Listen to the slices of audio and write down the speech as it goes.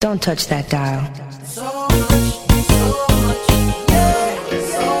Don't touch that dial. So much, yeah,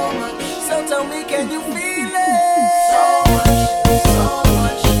 so much. So tell me, can you feel it? So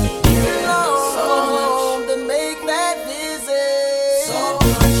much, yeah, so much. Then make that visit. So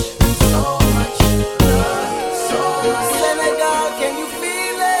much, Senegal, can you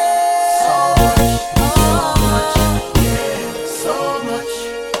feel it? So much, yeah, so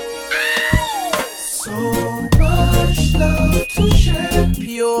much love to share.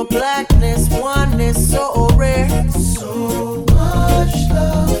 Pure blackness, oneness, so rare. So much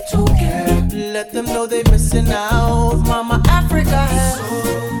love to care. Let them know they missing out. Mama Africa has so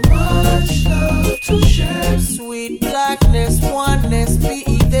much love to share. Sweet blackness, oneness,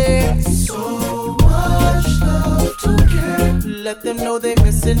 be there. So much love to care. Let them know they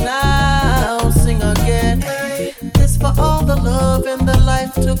missing out. Sing again. Hey, this for all the love and the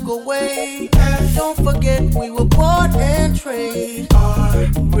life took away. Don't forget we were bought and traded,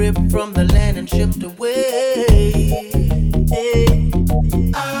 ripped from the land and shipped away.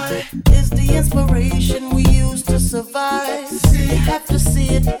 I is the inspiration we use to survive. You have to see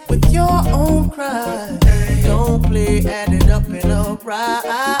it with your own cry. Don't play, add it up and alright.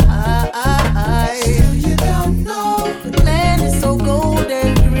 Still you don't know. The land is so gold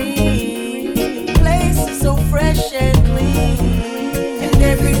and green. The place is so fresh and clean. And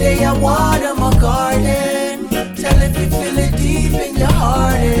every day I water my garden. Tell if you feel it deep in your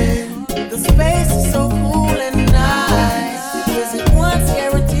heart. And the space is so cool and nice. Visit once,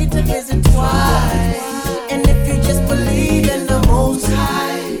 guaranteed to visit twice. And if you just believe in the Most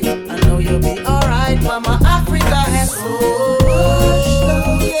High, I know you'll be alright. Mama Africa has so much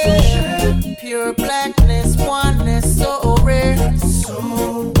love, yeah. Pure blackness, oneness, so rare. So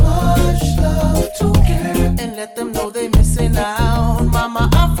much love to care. And let them know they missing out. Mama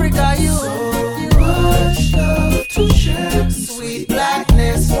Africa, you much love to share. Sweet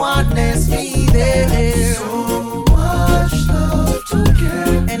blackness, oneness, be there. So much love to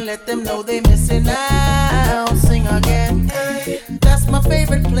care. And let them know they missing out. Sing again. Hey, that's my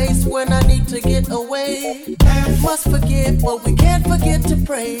favorite place when I need to get away. Must forgive, but we can't forget to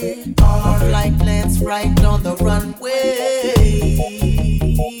pray. Our flight lands right on the runway.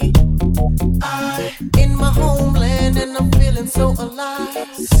 I in my homeland and I'm feeling so alive.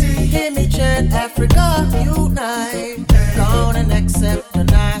 Hear me chant, Africa unite. Gone and accept the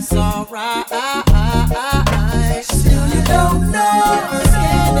nice, alright. Still you don't know, her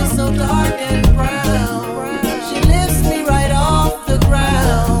skin is so dark and brown. She lifts me right off the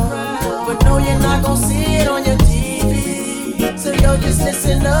ground. But no, you're not gonna see it on your TV. So yo, just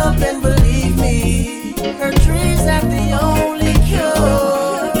listen up and believe me. Her trees have the only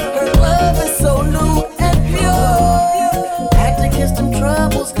cure. Her love is so new and pure. Had to kiss them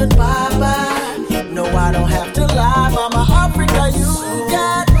troubles goodbye bye. No, I don't have to lie. Mama Africa, you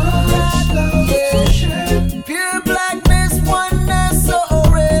got much love to share. Pure blackness, oneness, so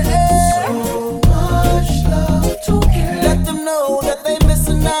rare. So much love to care. Let them know that they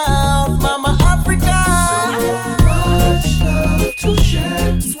missing out. Mama Africa, so much love to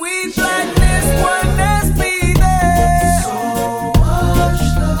share. Sweet blackness, oneness, be there. So much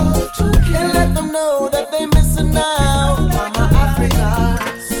love to care. And let them know that they missing out. Mama Africa,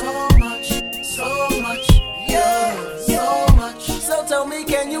 so much, yeah, so much. So tell me,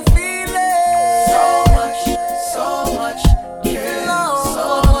 can you feel it? So much, yeah,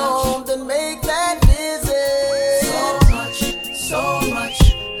 so much. Then make that visit. So much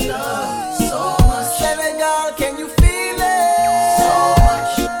love, so much. Senegal, can you feel it? So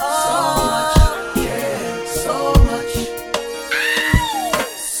much, yeah, so much.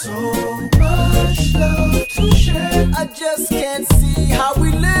 So much love to share. I just can't see how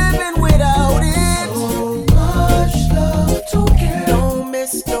we living without it. So much love to care. Don't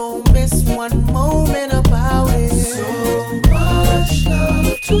miss one moment about it. So much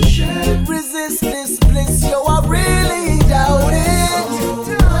love to share. Resist this bliss, yo, I really doubt it.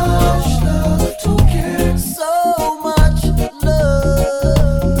 So much love to care. So much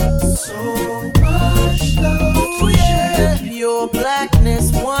love. So much love to share. Pure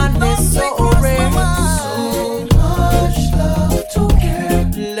blackness, oneness, so rare. So much love to care.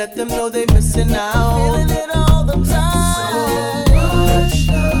 Let them know they missing out. Feeling it all the time. So much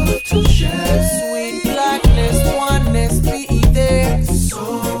love to share. Sweet blackness, oneness, be there.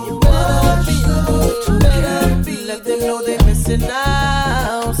 So much love to care. Let them know they missing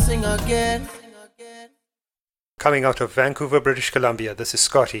out. Sing again. Coming out of Vancouver, British Columbia, this is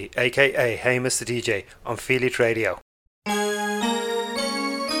Scotty, aka Hey Mr. DJ, on Feelitradio.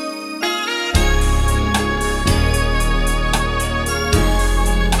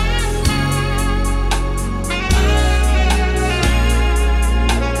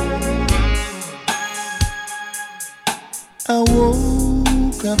 I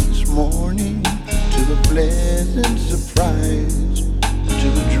woke up this morning to a pleasant surprise, to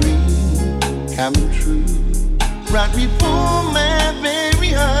a dream coming true. Right before my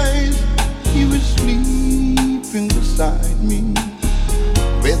very eyes, you were sleeping beside me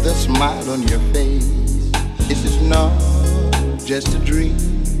with a smile on your face. This is not just a dream.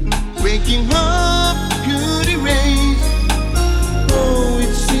 Waking up could erase. Oh,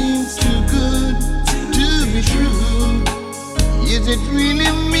 it seems too good to be true. Is it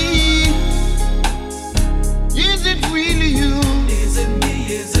really me? Is it really you? Is it me?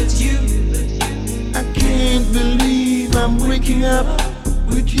 Is it you? I can't believe I'm waking up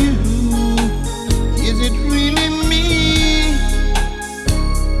with you. Is it really me?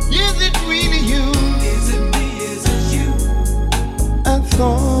 Is it really you? Is it me? Is it you? I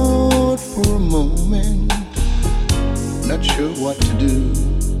thought for a moment, not sure what to do.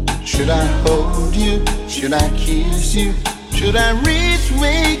 Should I hold you? Should I kiss you? Should I risk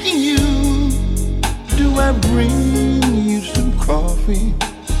waking you? Do I bring you some coffee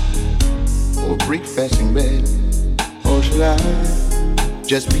or breakfast in bed? Or should I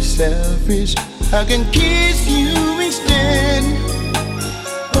just be selfish? I can kiss you instead.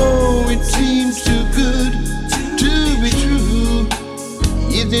 Oh, it seems too good to be true.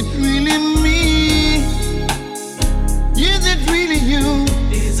 Is it really me? Is it really you?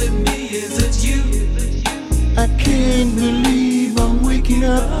 Is it me? Is it you? I can't believe I'm waking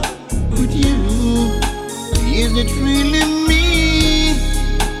up with you. Is it really me?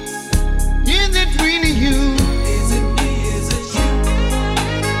 Is it really you? Is it me? Is it you?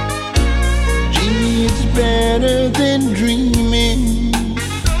 Gee, it's better than dreaming.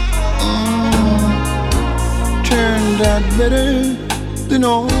 Turned out better than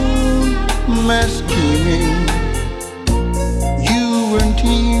all my scheming. You weren't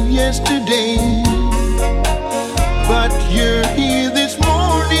here yesterday, but you're here this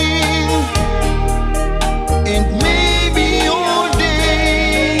morning, and maybe all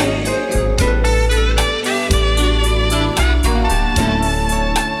day.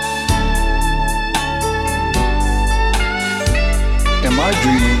 Am I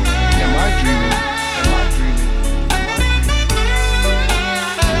dreaming? Am I dreaming? Am I dreaming?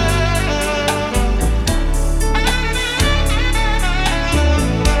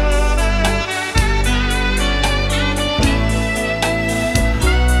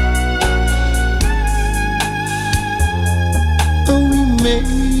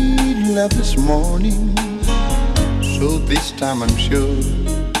 Made love this morning, so this time I'm sure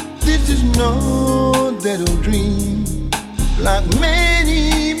this is not that old dream like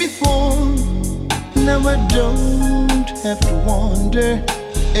many before. Now I don't have to wonder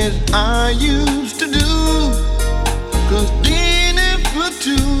as I used to do, 'cause dinner for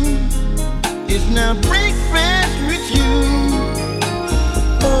two is now breakfast with you.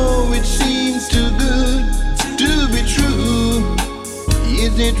 Oh, it seems too good to be true.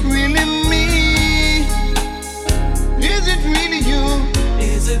 Is it really me? Is it really you?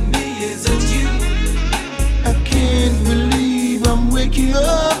 Is it me? Is it you? I can't believe I'm waking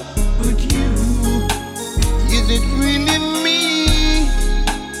up with you. Is it really me?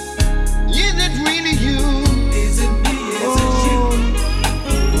 Is it really you? Is it me? Is it you?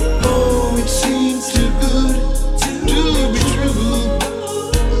 Oh, it seems too good to be true.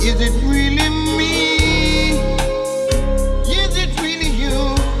 Is it really me? Is it really you?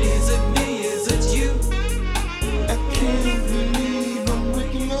 Is it me? Is it you? I can't believe I'm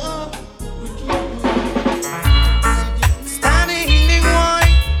waking up with you. Standing in the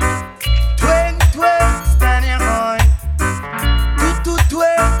wine, 12, standing high, 2,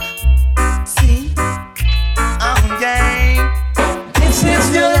 see, I'm game. This is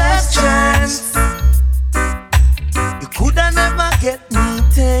your last chance. You coulda never get me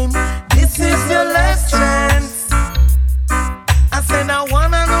tame. This is your last chance. I said I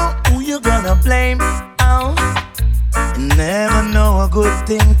wanna know who you gonna blame. Oh, you never know a good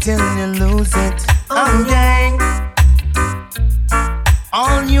thing till you lose it. I'm gang.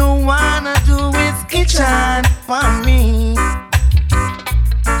 All you wanna do is itch on for me.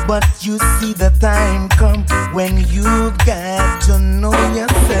 But you see the time come when you've got to know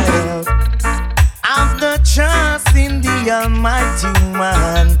yourself. Have the trust in the Almighty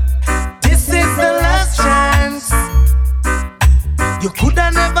One. This is the last chance. You coulda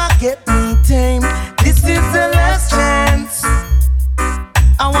never get me tame. This is the last chance.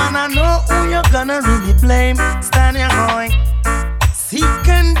 I wanna know who you're gonna really blame. Stand your ground. Seek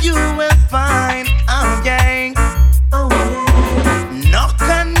and you will find. I'm gang. Oh yeah. Knock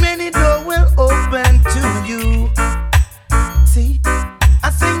and many doors will open to you. See, I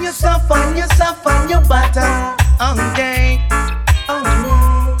sing yourself on your batter. I'm gang.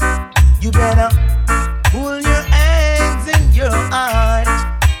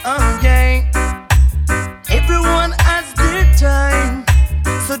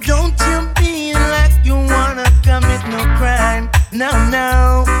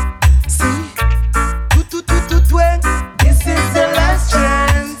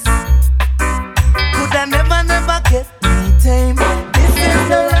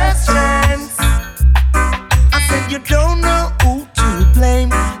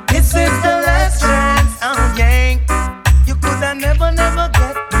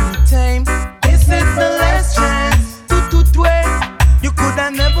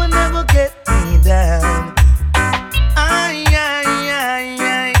 never, never get me down. Ay,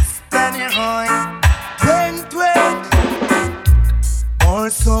 stand your horn. 2012. For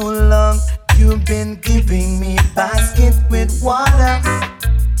so long, you've been giving me basket with water.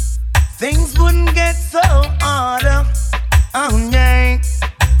 Things wouldn't get so harder. Oh yeah.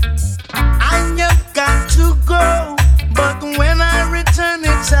 I have got to go, but when I return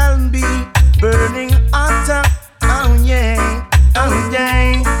it shall be burning hotter. Oh yeah, oh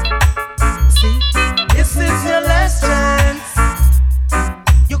yeah. See, this is your last chance.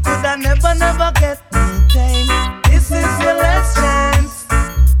 You could have never, never get me tame. This is your last chance.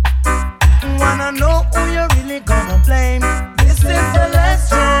 Wanna know who you're really gonna blame. This is the last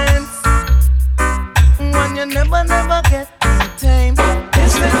chance. When you never, never get me tame.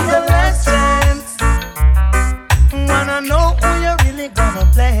 This is the last chance. Wanna know who you're really gonna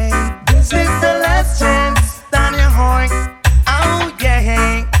blame. This is the last chance. Stand your horn. Oh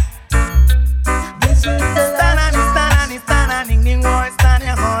yeah. This is the last chance. Stand ding ding boy. Stand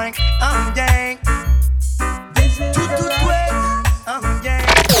your horn. Oh yeah. This is the last. Oh yeah.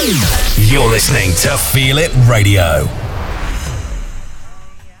 You're listening to Feel It Radio.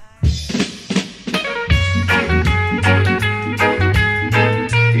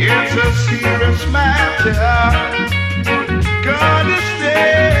 It's a serious matter. God is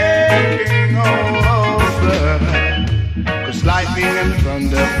taking over. 'Cause lightning and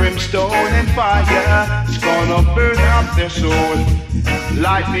thunder, brimstone and fire is gonna burn out their soul.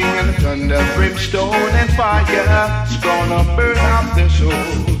 Lightning and thunder, brimstone and fire is gonna burn out their soul.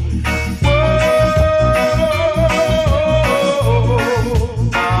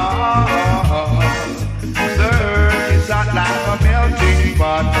 The earth is hot like a melting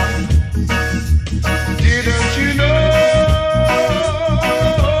pot. Didn't you know?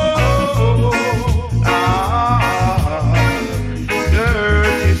 The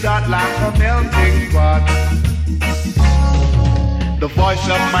earth is hot like a melting pot. The voice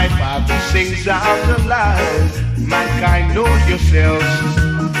of my father sings out aloud. Mankind, know yourselves.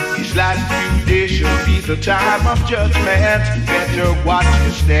 These last few days should be the time of judgment. Better watch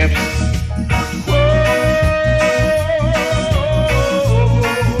your steps.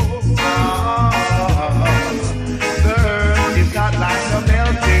 The earth is hot like a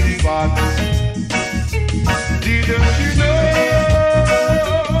melting pot. Didn't you know?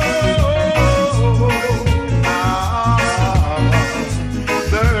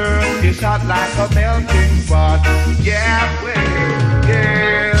 The earth is hot like a melting pot. Yeah, well, yeah.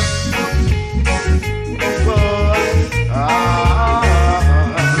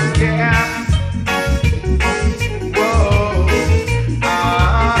 Yeah. Whoa.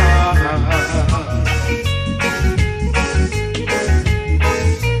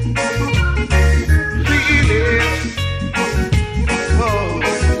 Feel it. Oh,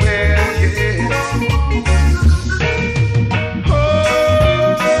 well, yeah.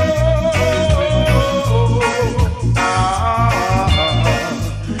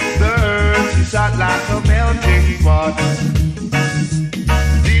 The earth is hot like a melting pot.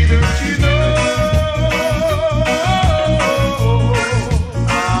 Didn't you know?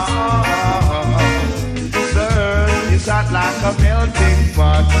 The earth is hot like a melting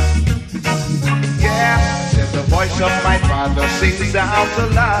pot. Yeah, said the voice of my father sings out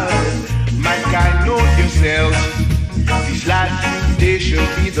aloud. Mankind, know yourselves. These last few days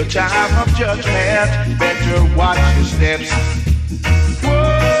should be the time of judgment. Better watch your steps.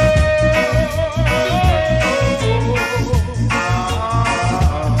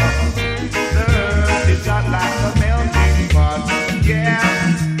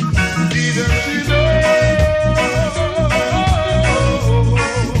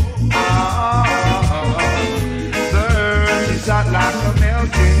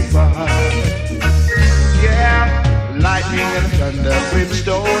 Lightning and thunder,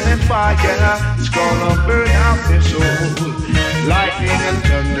 brimstone and fire, it's gonna burn out their soul. Lightning and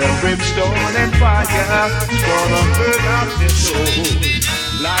thunder, brimstone and fire, it's gonna burn out their soul.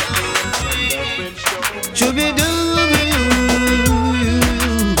 Lightning and thunder, brimstone.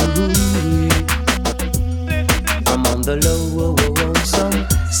 I'm on the lonesome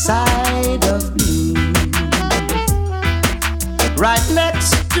side of blue, right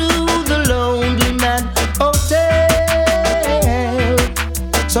next to the Lonely Man Hotel.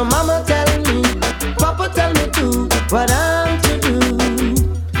 So mama tell me, papa tell me too, what I'm to do.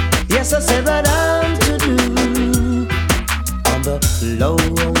 Yes, I said what I'm to do. On the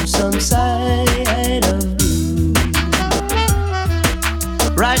lonesome side of blue,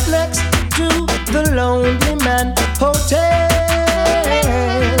 right next to the Lonely Man Hotel.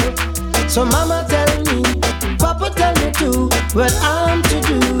 So mama tell me, papa tell me do, what I'm to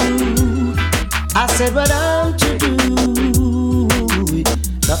do. I said what I'm to do.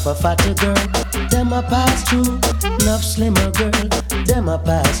 Enough a fatter girl, them a pass through. Enough slimmer girl, them a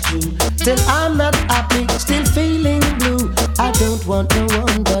pass through. Still I'm not happy, still feeling blue. I don't want no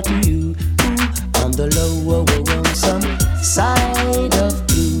one but you. On the low, some side of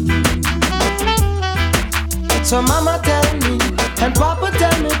blue. So mama tell me, and papa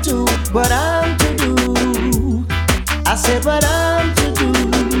tell me too, what I'm to do. I said what I'm to do.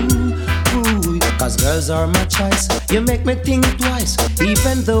 Ooh, cause girls are my choice. You make me think twice,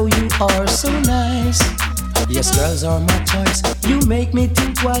 even though you are so nice. Yes, girls are my choice. You make me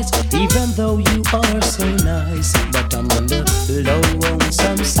think twice, even though you are so nice. But I'm on the low on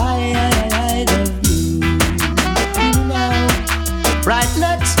some side of you now. Right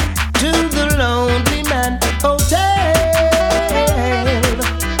next to the Lonely Man Hotel.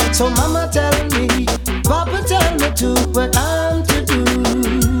 So mama tell me, papa tell me too, what I'm to do.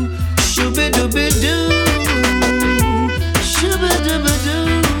 Shooby-dooby-doo, shooby-dooby-doo.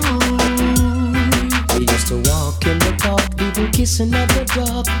 We used to walk in the park, people kissing at the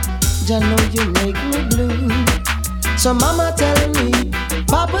dock. I know you make me blue. So mama tell me,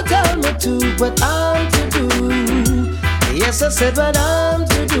 papa tell me too, what I'm to do. Yes, I said what I'm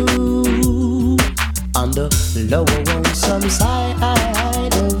to do. On the lower one, some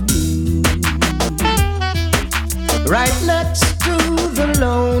side of you. Right next to the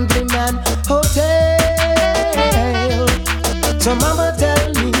Lonely Man Hotel. So mama tell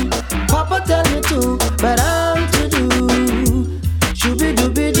me, papa tell me too, what I'm to do.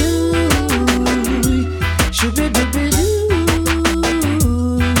 Shooby-dooby-doo, shooby-dooby-doo.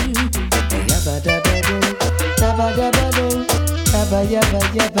 Yabba-dabba-doo, dabba-dabba-doo,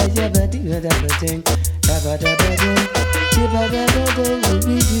 dabba-yabba-yabba-yabba-doo, dabba-ding, dabba-dabba-doo,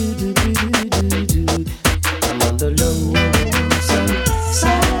 dabba-dabba-doo, I'm on the low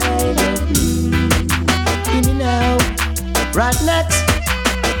side of you. Give me now, right next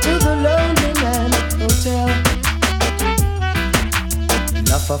to the Lonely Man Hotel.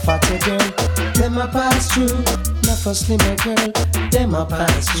 Enough a fatter girl, them a pass through. Enough a slimmer girl, them a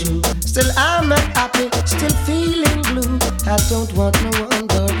pass through. Still I'm not happy, still feeling blue. I don't want no one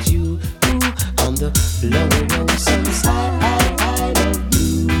but you. Ooh, on the low some side of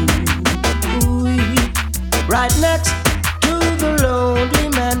you. Ooh, right next to the Lonely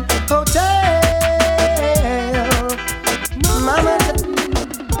Man Hotel. Mama tell me.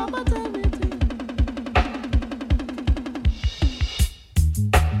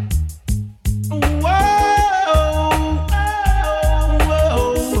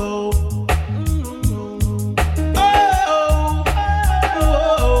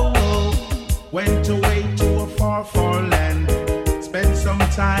 Went away to a far, far land. Spent some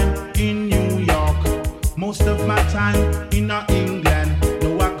time in New York. Most of my time in England.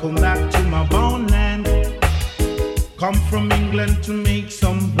 Now I come back to my born land. Come from England to make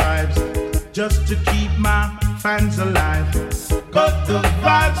some vibes, just to keep my fans alive. But the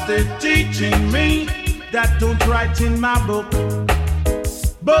vibes they're teaching me, that don't write in my book.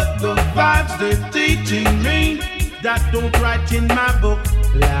 But the vibes they're teaching me, that don't write in my book.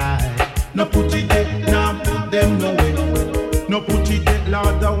 Lie. No put it there, no put them no way. No put it there,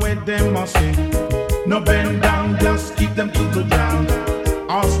 Lord, the way them must say. No bend down, just keep them to the ground.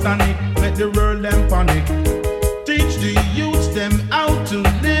 All stand it, let the world them panic. Teach the youths them how to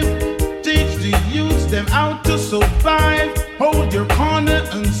live. Teach the youths them how to survive. Hold your corner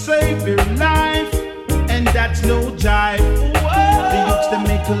and save your life. And that's no jive. The youths them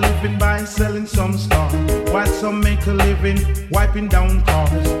make a living by selling some stuff, while some make a living wiping down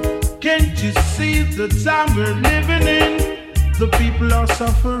cars. Can't you see the time we're living in? The people are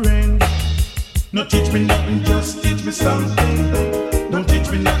suffering. No teach me nothing, just teach me something. Don't teach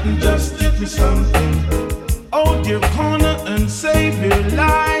me nothing, just teach me something. Hold your corner and save your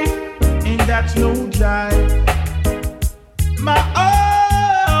life, and that's no jive. My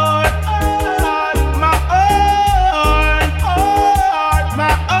heart, my heart,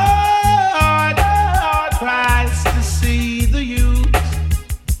 my heart cries to see the youth.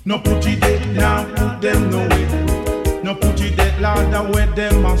 No put it there, now put them no way. No put it there, Lord, the way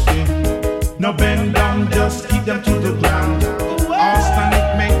them must say. No bend down, just keep them to the ground. All stand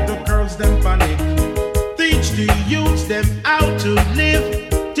it, make the girls them panic. Teach the youths them how to live.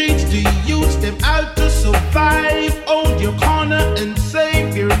 Teach the youths them how to survive. Hold your corner and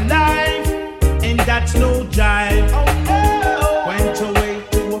save your life, and that's no jive. Went away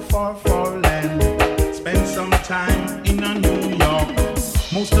to a far, far land. Spent some time in a New York.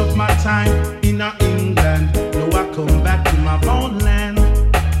 Most of my time in a England. Now I come back to my born land.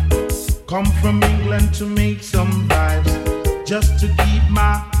 Come from England to make some vibes, just to keep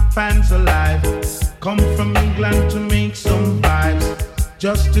my fans alive. Come from England to make some vibes,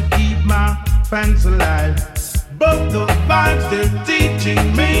 just to keep my fans alive. But the vibes they're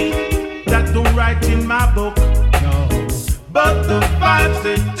teaching me, that don't write in my book, no. But the vibes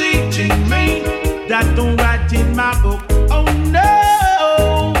they're teaching me, that don't write in my book. Oh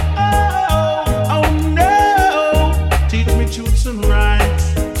no, oh no. Teach me truths and rights.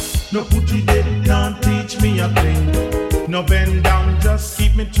 No put it in, don't teach me a thing. No bend down, just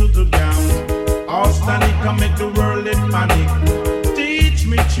keep me to the ground. All standing can make the world in panic. Teach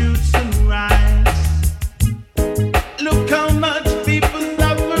me truths and rights. Look how much people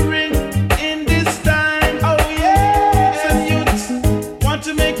suffering in this time. Oh yeah. Some youths want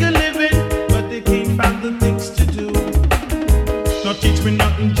to make a living, but they can't find the things to do. Not teach me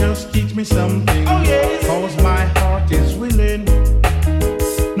nothing, just teach me something. Oh yes. Cause my heart is willing.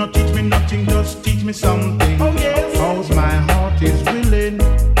 Not teach me nothing, just teach me something. Oh yes. Cause my heart is willing.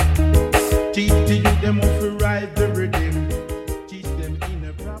 Teach the youth them how to ride the rhythm. Teach them in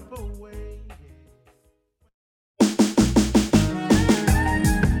a proper way.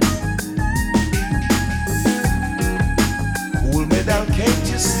 Cool me down, can't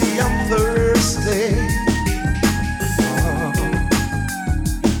you see I'm thirsty?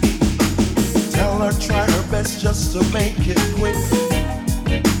 Tell her try her best just to make it quick.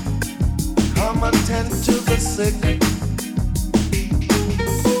 Come attend to the sick.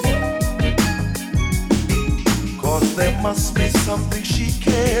 Cause there must be something she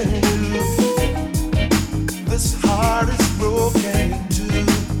can do. This heart is broken in two.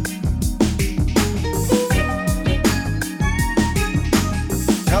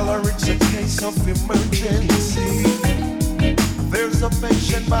 Tell her it's a case of emergency. There's a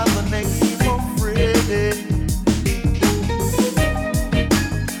patient by the name of Freddie.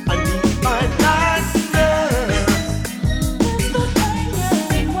 I need my night nurse.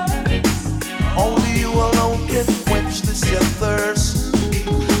 Only you alone can quench this your thirst.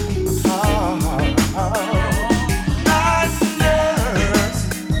 Night nurse.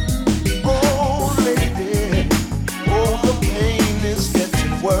 Oh lady, oh the pain is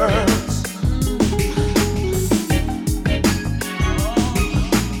getting worse.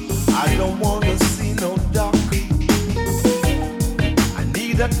 I don't wanna see no doc. I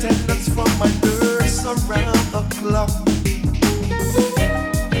need attendance from my nurse around the clock.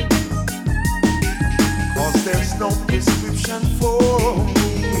 Cause there's no prescription for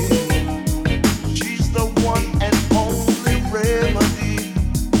me. She's the one and only remedy.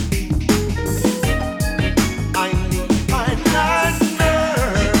 I need my night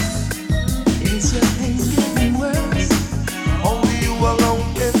nurse. Is your pain getting worse? Only you alone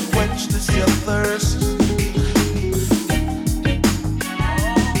can quench this your thirst.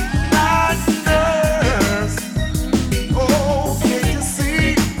 Night nurse. Oh, can't you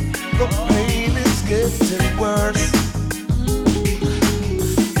see the pain is getting worse?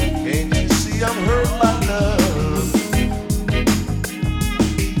 Can't you see I'm hurt by love?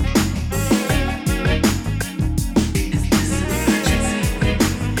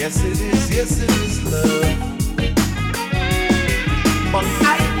 Yes it is love. But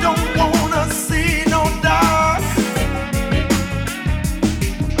I don't wanna see no dark.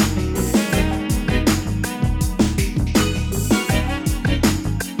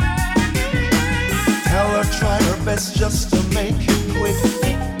 Tell her try her best just to make it quick.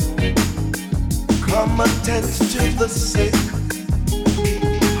 Come attend to the sick.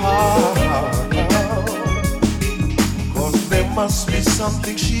 Cause there must be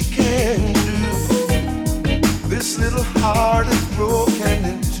something she can do. This little heart is broken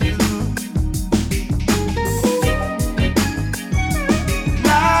in two.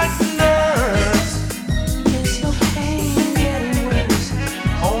 Night nurse. Is your pain getting worse?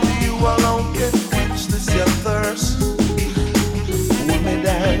 Only you alone can quench this your thirst. Pull me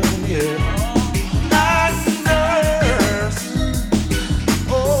down, yeah. Night nurse.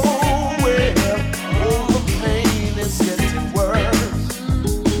 Oh well, oh the pain is getting worse.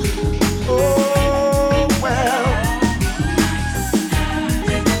 Oh well.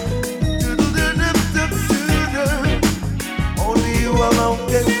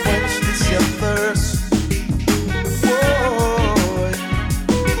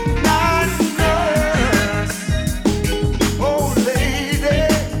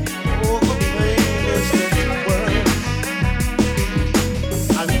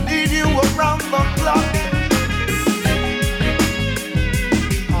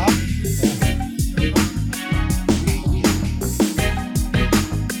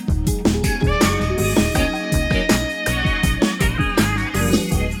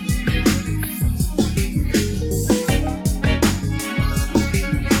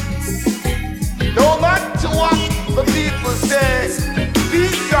 stay.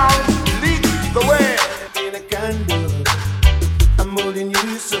 These songs lead the way. In a candle, I'm holding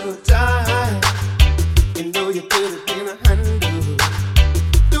you so tight. You know you could have been a handle.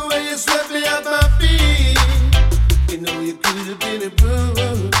 The way you swept me off my feet. You know you could have been a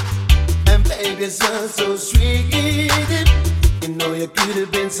broom. And baby, it sounds so sweet. You know you could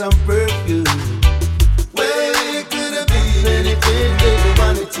have been some perfume. Well, you could have been anything that you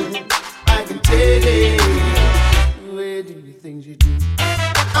wanted to. I can tell you. The way you do the things you do.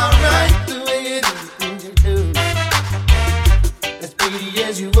 Alright, the way you do the things you do. As pretty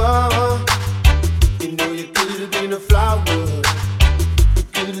as you are. You know you could have been a flower. Your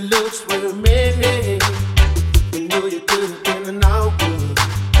good looks were amazing. You know you could have been an hour.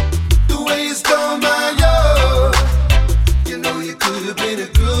 The way you stole my love. You know you could have been a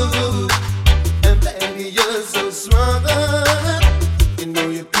groove. And baby, you're so smart. You know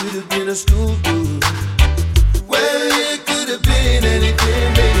you could have been a school girl. Well, you could have been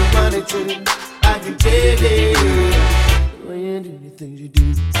anything that you wanted to. I can tell you. The way you do the things you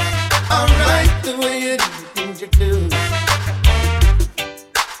do. Alright, the way you do the things you do.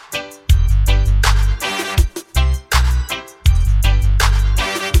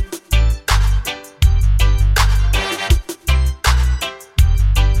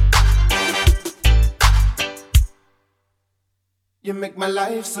 You make my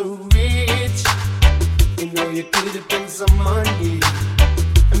life so rich. You know you could have been some money.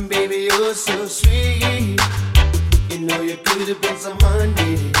 And baby, you're so sweet. You know you could have been some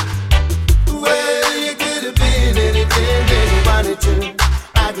money. Well, you could have been anything that you wanted to.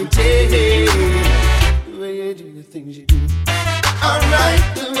 I can tell you. The way you do the things you do. Alright,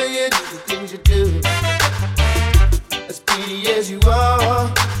 the way you do the things you do. As pretty as you are.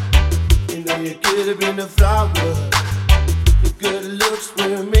 You know you could have been a flower. Your good looks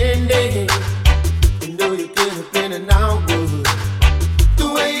were amazing. You know you could have been an hour. The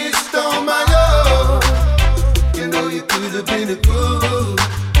way you stole my love. You know you could have been a groove.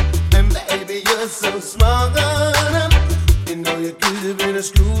 And baby, you're so smart. You know you could have been a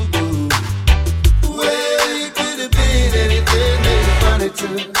school girl. Well, you could have been anything that you wanted to.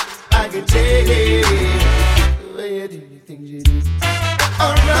 I can tell you. The way you do the things you do.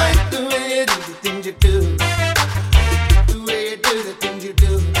 Alright, the way you do the things you do. The way you do the things you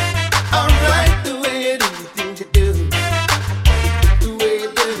do. Alright, the way you do the things you do. The way you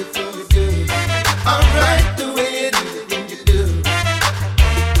do the things you do. Alright, the way you do the things you do.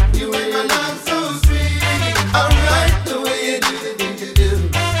 You make my life so sweet. Alright, the way you do the things you do.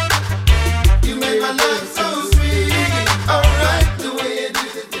 You make my life so sweet. Alright, the way you do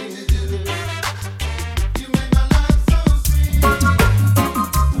the things you do. You make my life so sweet.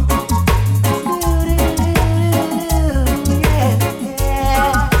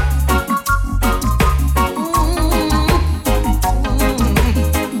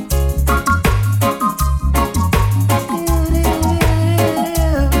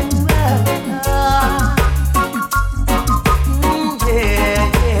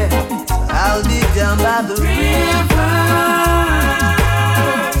 I'll be down by the river,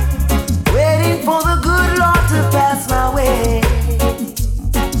 waiting for the good Lord to pass my way.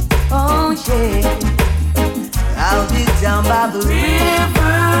 Oh yeah, I'll be down by the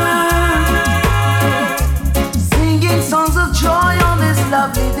river, singing songs of joy on this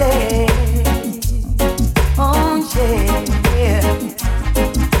lovely day. Oh yeah,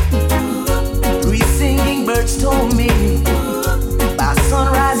 three singing birds told me. By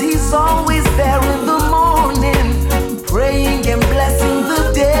sunrise, he's always there in the morning, praying and blessing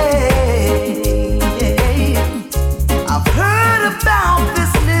the day. I've heard about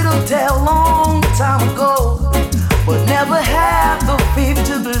this little tale long time ago, but never had the faith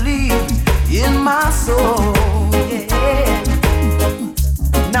to believe in my soul.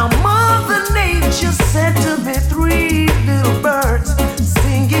 Now Mother Nature sent to me three little birds,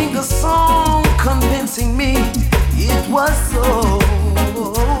 singing a song, convincing me it was so.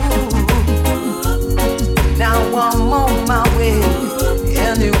 Now I'm on my way.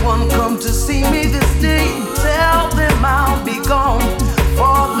 Anyone come to see me this day, tell them I'll be gone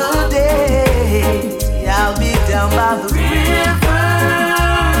for the day. I'll be down by the river,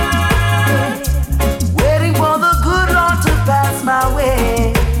 waiting for the good Lord to pass my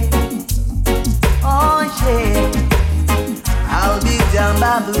way. Oh yeah, I'll be down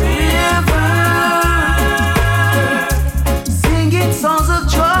by the river, singing songs of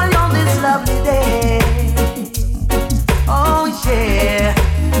joy on this lovely day. Oh yeah.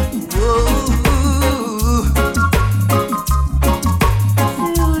 Whoa.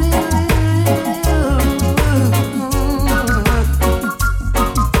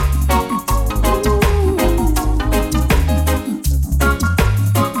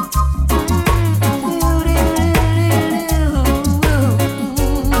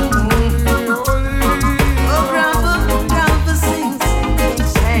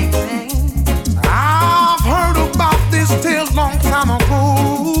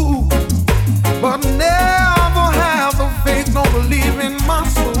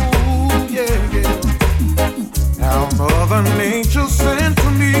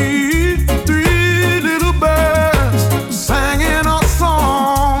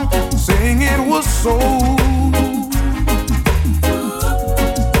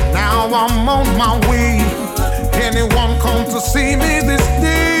 see me this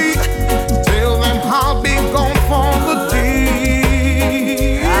day, tell them I'll be gone for the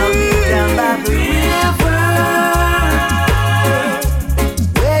day. I'll be down by the river,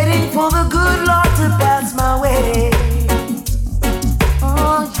 waiting for the good Lord to pass my way.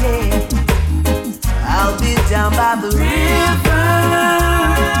 Oh yeah, I'll be down by the river,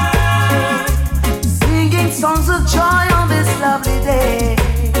 singing songs of joy on this lovely day.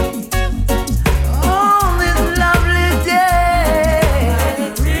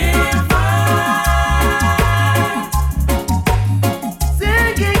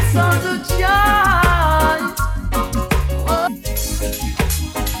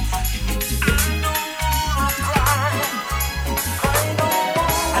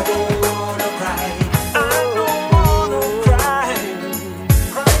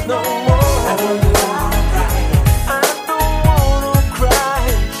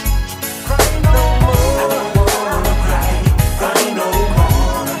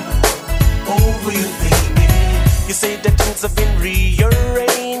 Have been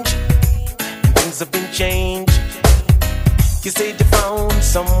rearranged and things have been changed. You say they found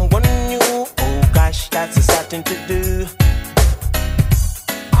someone new. Oh gosh, that's a sad thing to do.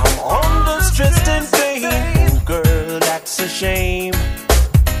 I'm under stress and pain. Oh girl, that's a shame.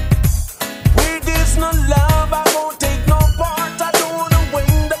 Where there's no love, I won't take no part. I don't wanna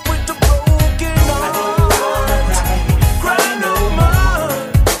wind up with a broken heart. I don't wanna cry no more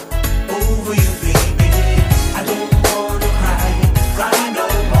over you, baby. I don't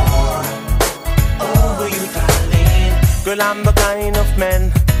girl, I'm the kind of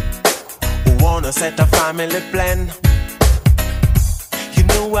man who wanna set a family plan. You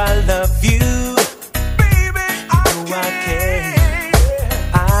know I love you, baby. I care.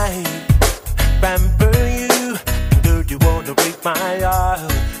 I pamper you, girl. You wanna break my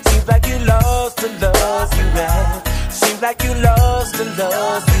heart. Seems like you lost the love you had. Seems like you lost the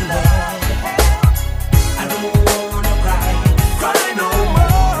love you had. I don't wanna cry no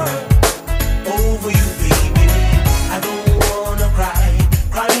more over you, baby. I don't wanna cry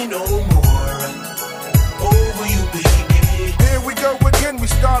no more over you, baby. Here we go again, we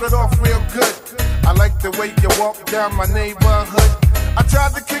started off real good. I like the way you walk down my neighborhood. I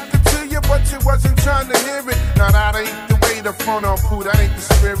tried to kick it to you, but you wasn't trying to hear it. Now that ain't the way the front on food, that ain't the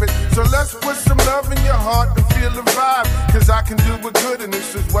spirit. So let's put some love in your heart and feel the vibe. Cause I can do it good and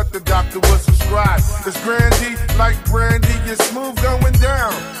this is what the doctor would subscribe. It's Grandy, like brandy, you're smooth going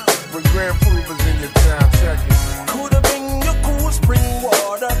down. When Grand Pooba's in your town, check it. Could have been your cool spring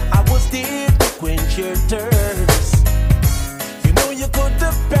water. I was there to quench your thirst. You know you could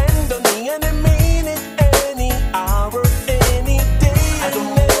depend on me any minute, any hour, any day. I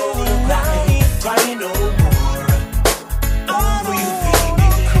don't wanna cry no more over you, baby.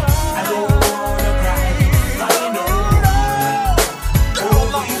 I don't wanna cry no more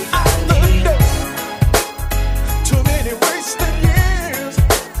over you, baby. Too many wasted years.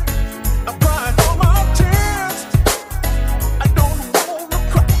 I'm crying all my tears. I don't wanna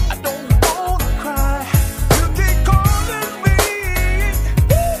cry. You keep calling me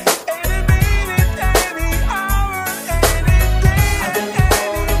any minute, any hour, any day. I don't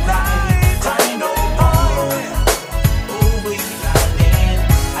wanna cry no more over you, darling.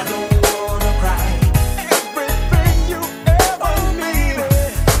 I don't wanna cry. Everything you ever needed,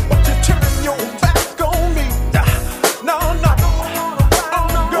 but you turn your back on me. No,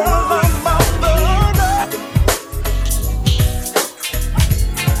 girl, I'm my lover.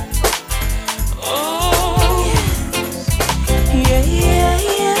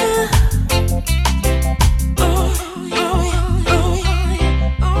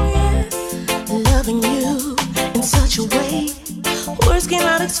 Loving you in such a way, words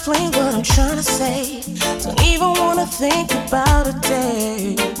cannot explain what I'm trying to say. Don't even wanna think about a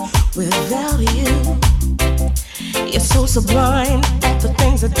day without you. You're so sublime at the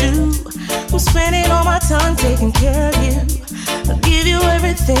things I do. I'm spending all my time taking care of you. I'll give you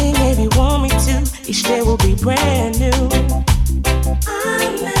everything if you want me to. Each day will be brand new.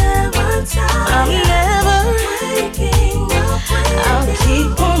 I'm never tired. I'm never waking up. I'll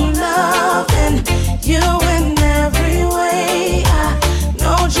keep on loving you in every way. I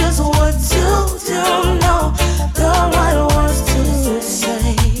know just what to do, know the right words to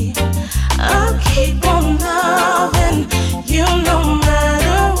say. I'll keep on loving you no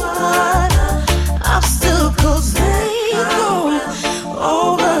matter what. Obstacles they gon'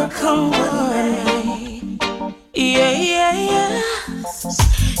 overcome me. Yeah.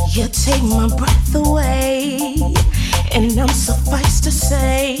 You take my breath away, and I'm suffice to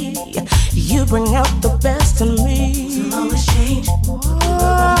say, you bring out the best in me. So always change. I'm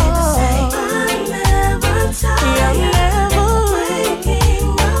never tired. I'm never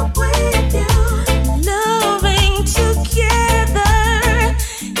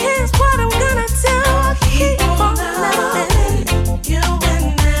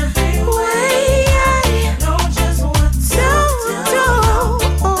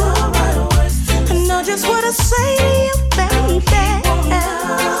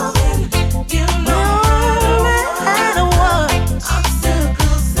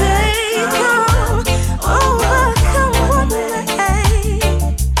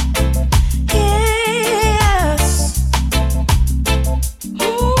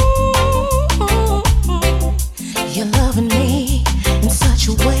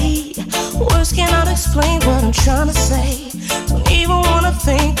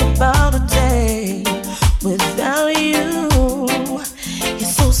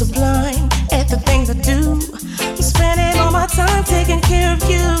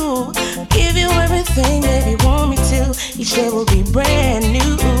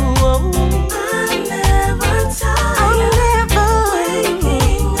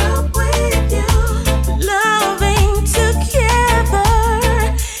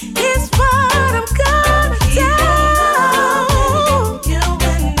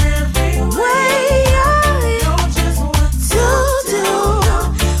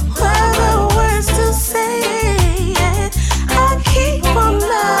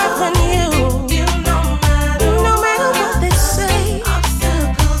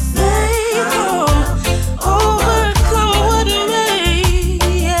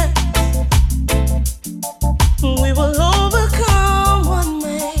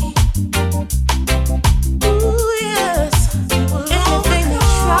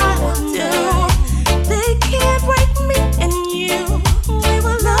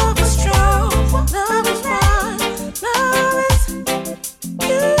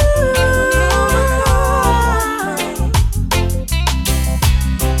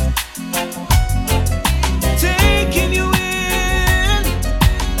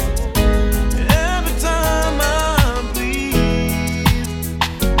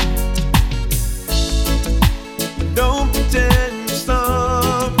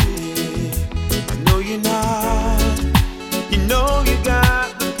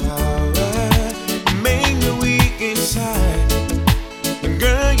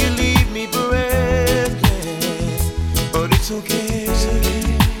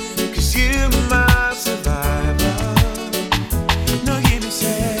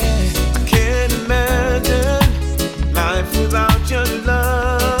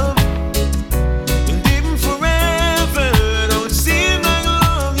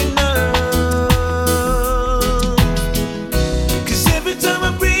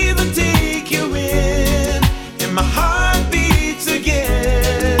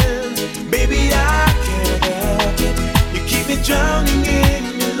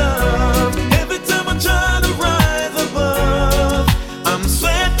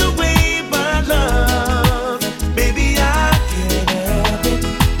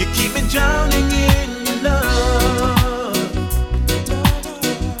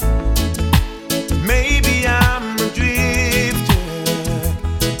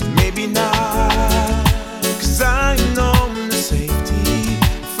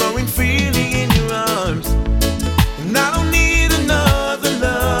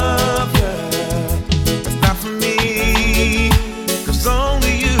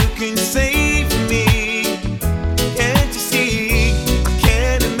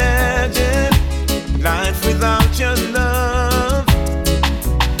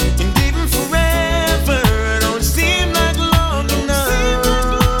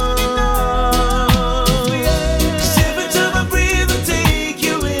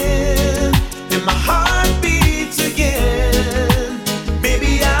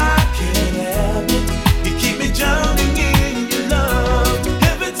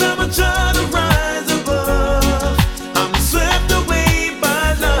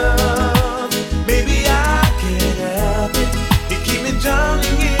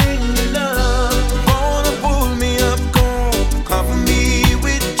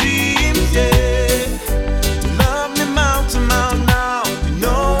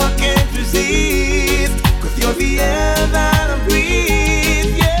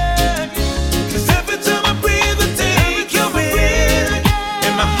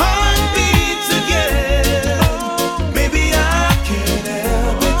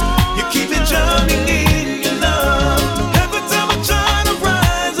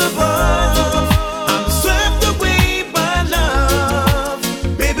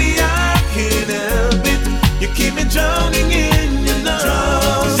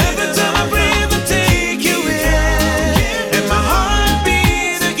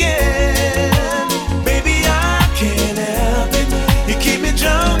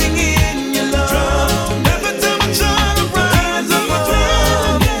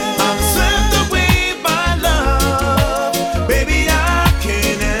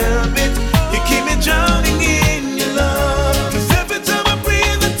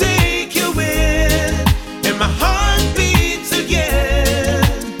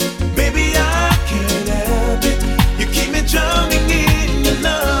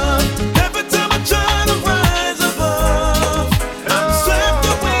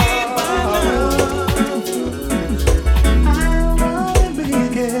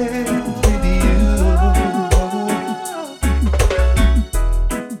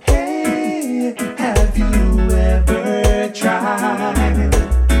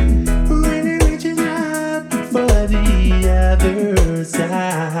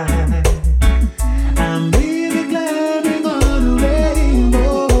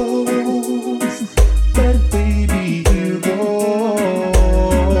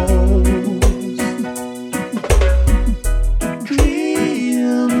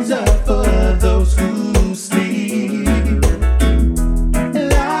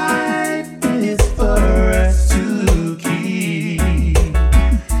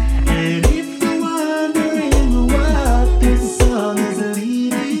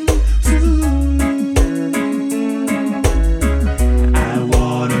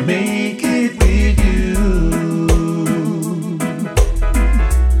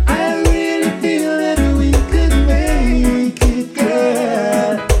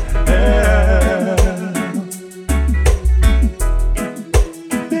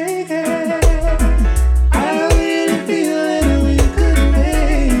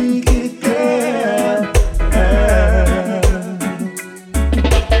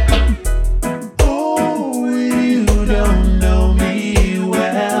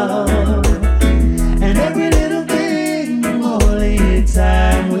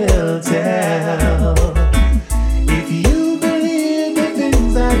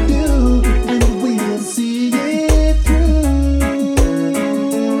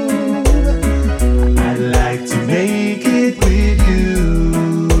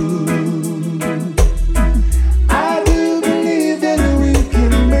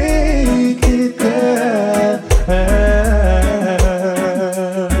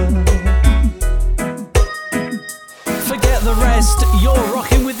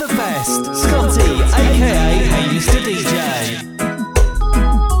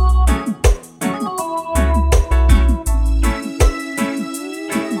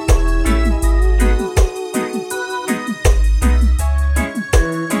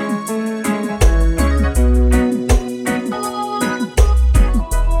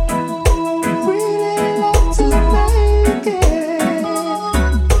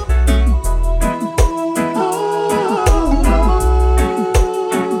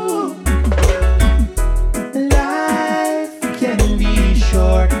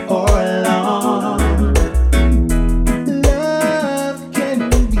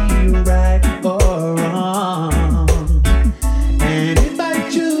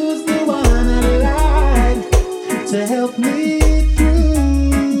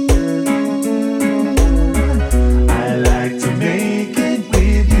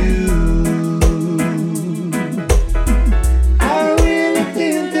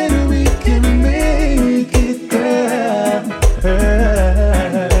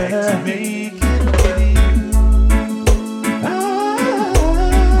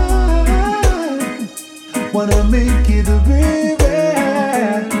make it, baby.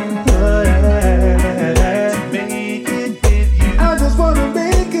 Oh, yeah. Make it with you. I just wanna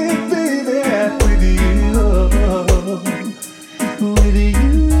make it, baby, with you. With you.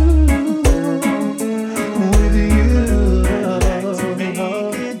 With you.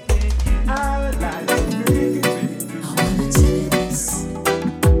 I would like to make it, baby.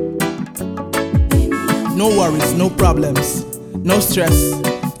 No worries, no problems, no stress.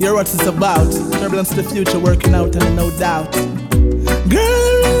 You're what it's about. Turbulence to the future, working out and no doubt.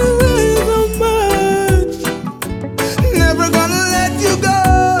 Girl, so much. Never gonna let you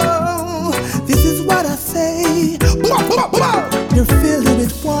go. This is what I say. You're filled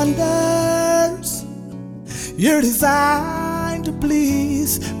with wonders. You're designed to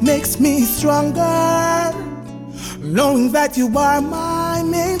please. Makes me stronger. Knowing that you are my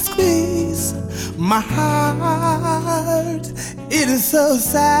main squeeze. My heart, it is so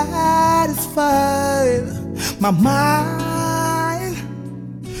satisfied. My mind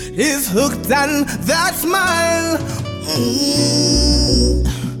is hooked on that smile.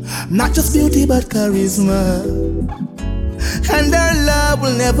 Not just beauty but charisma. And our love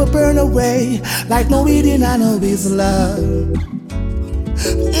will never burn away. Like no eating and always love.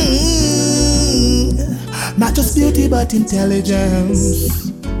 Not just beauty but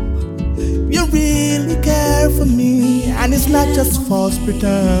intelligence. You really care for me, and it's not just false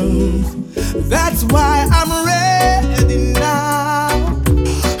pretense. That's why I'm ready now.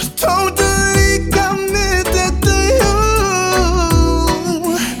 Totally committed to you.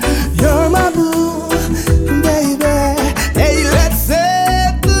 You're my boo, baby. Hey, let's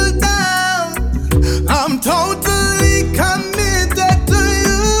settle down. I'm totally committed to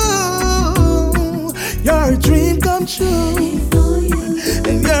you. You're a dream come true.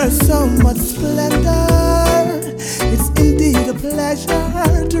 And you're so much splendor. It's indeed a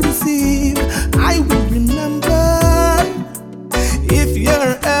pleasure to receive. I will remember if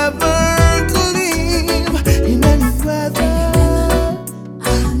you're ever to leave in any weather.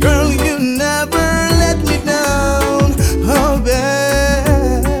 Girl, you never let me down. Oh,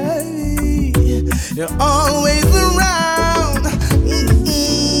 baby, you're always around.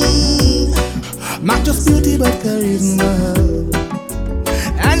 Not just beauty but charisma.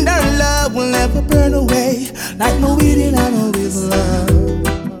 And our love will never burn away. Like no eating and always love.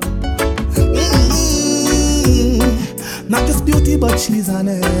 Not just beauty but she's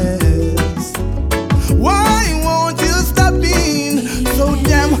honest. Why won't you stop being so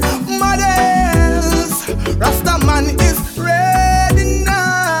damn modest? Rastaman is ready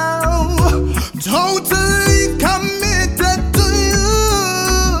now. Totally committed to you.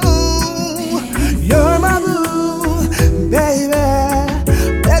 You're my boo, baby.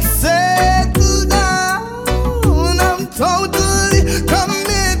 Totally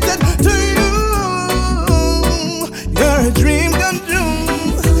committed to you. You're a dream come true,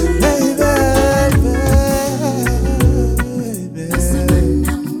 baby, baby.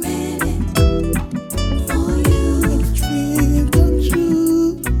 I'm ready for you. A dream come true.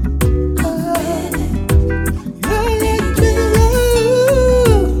 I'm ready. You're a dream.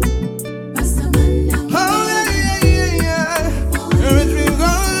 Oh yeah, yeah, yeah. You're a dream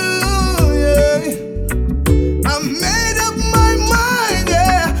come true, yeah. I'm made up my mind,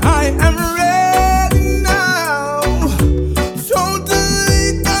 yeah. I am ready now. Totally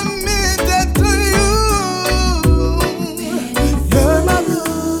committed to you. You're my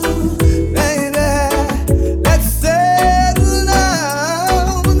boo, baby. Let's settle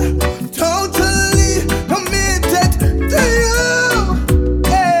down. Totally committed to you.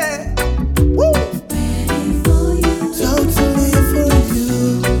 Yeah. Woo. Ready for you. Totally for you.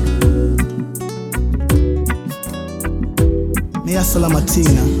 Mia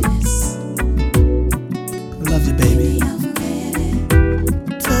Salamatina. Love you, baby.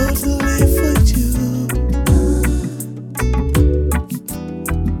 Totally for you.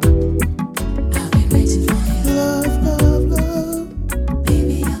 I've been waiting for you. Love, love, love.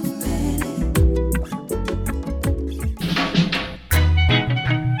 Baby, I'm ready.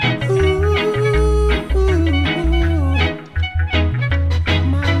 Ooh,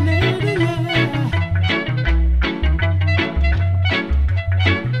 my lady, yeah.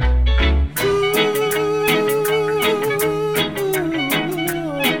 Ooh.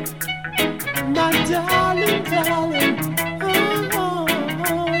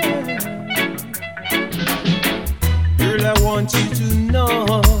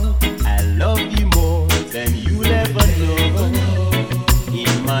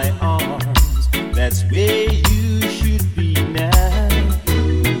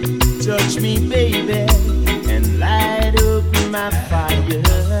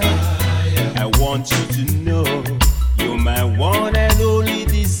 want you to know you're my one and only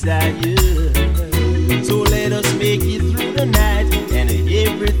desire. So let us make it through the night and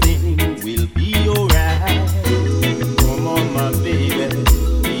everything will be alright. Come on, my baby,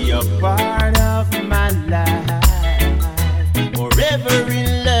 be a part of my life. Forever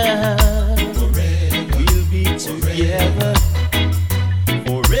in love, we'll be together.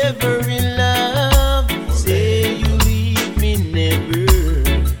 Forever in love, say you leave me never.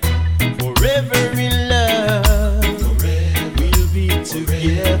 Forever in love, we'll be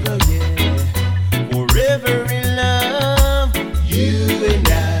together, yeah. Forever in love, you and I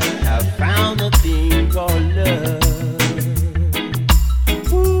have found a thing called love.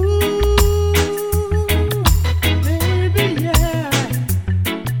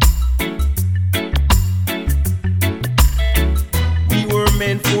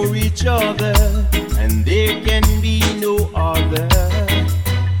 For each other, and there can be no other.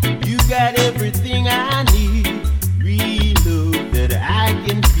 You got everything I need, real love that I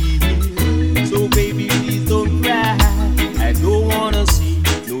can feel. So baby, please don't cry. I don't wanna see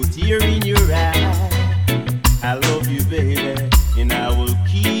no tear in your eye. I love you, baby, and I will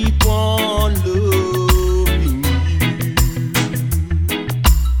keep on loving you.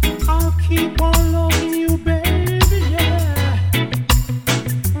 I'll keep on loving you, baby.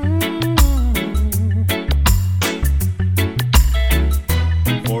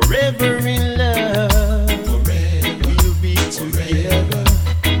 Forever in love, we'll be together.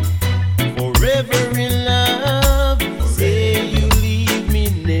 Forever in love, say you leave me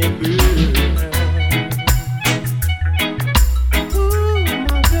never. Ooh,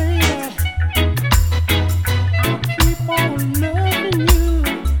 my baby, I'll keep on loving you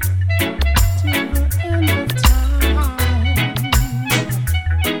till the end of time.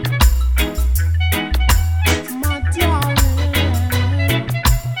 My darling.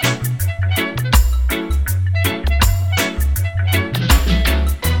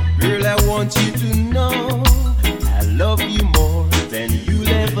 Girl, I want you to know I love you more than you'll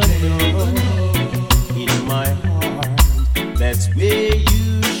ever know. In my heart, that's where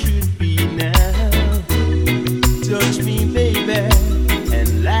you should be now. Touch me, baby, and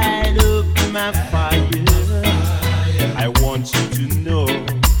light up my fire. I want you to know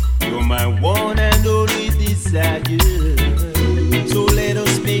you're my one and only desire. So let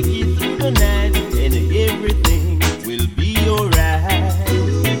us make it through the night and everything will be alright.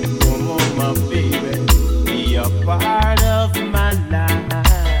 Come on, my baby, be a part of my life.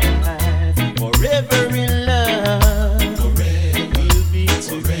 Forever in love, we'll be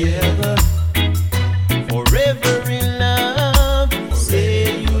together. Forever in love,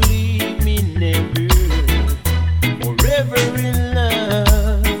 say you leave me never. Forever in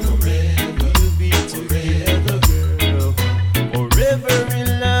love, we'll be together, girl. Forever in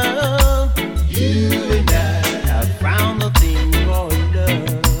love, you and I have found a thing called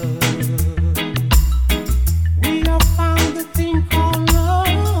love. We have found a thing called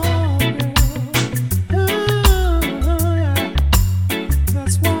love, girl. Oh, yeah.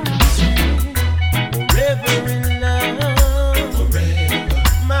 That's why I say forever in love,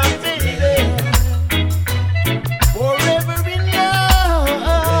 my baby. Forever in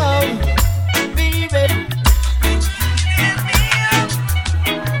love, baby.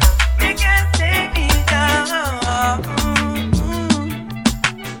 They can't take me down.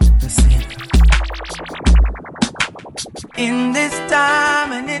 In this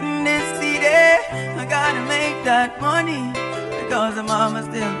time and in this city, I gotta make that money because the mama's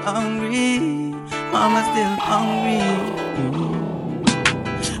still hungry. Mama's still hungry.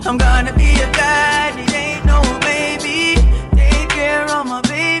 I'm gonna be a daddy, ain't no baby. Take care of my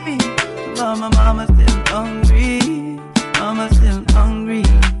baby, but my mama's still hungry. Mama's still hungry.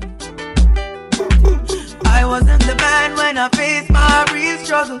 I wasn't the man when I faced my real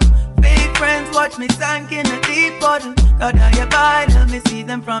struggle. Fake friends watch me sink in a deep puddle. God, I abide, help me see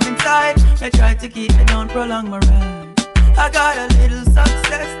them from inside. They try to keep me down, prolong my ride. I got a little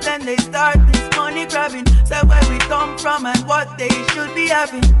success, then they start this money grabbing. Say where we come from and what they should be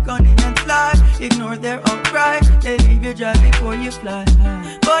having. Gunning and fly, ignore their outcry. They leave you dry before you fly.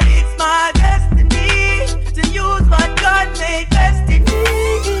 But it's my destiny to use what God made best in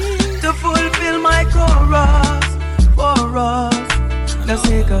me to fulfill my chorus for us. Just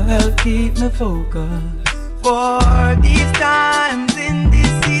take a help, keep me focused. For these times in this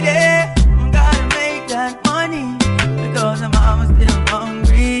city, gotta make that money because I'm still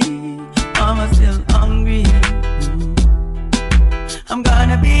hungry. Mama's still hungry. I'm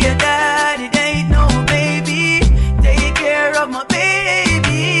gonna be a daddy, they ain't no baby. Take care of my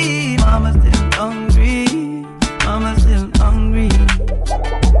baby. Mama's still hungry. Mama's still hungry.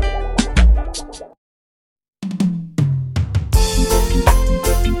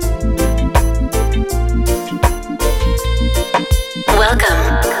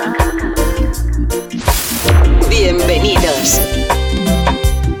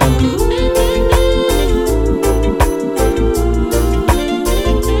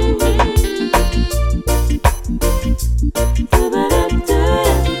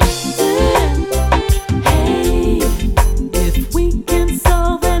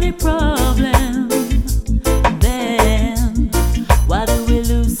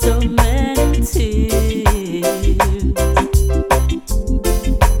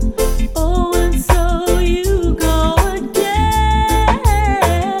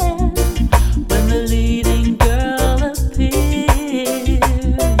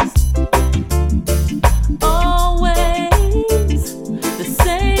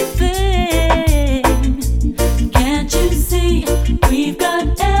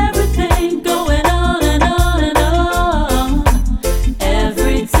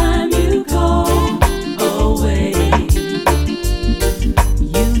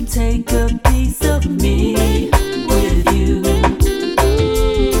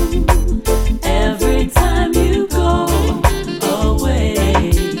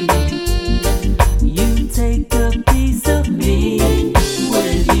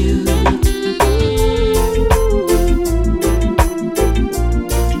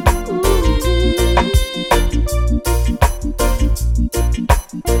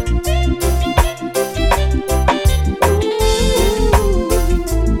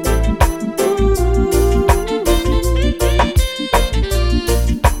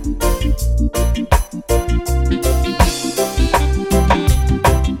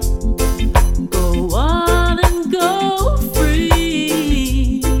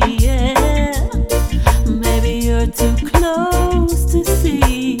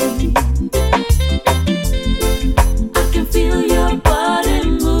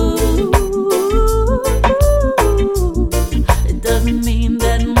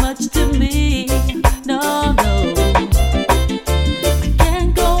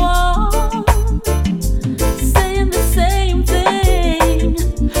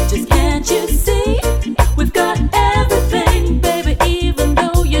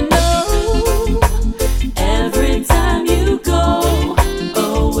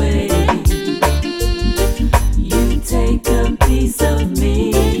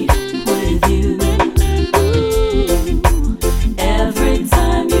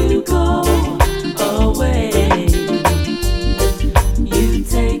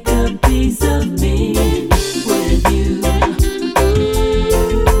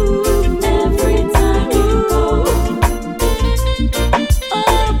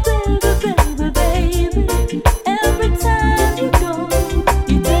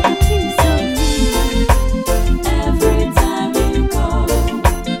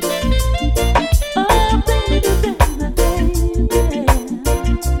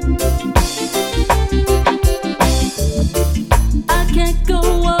 go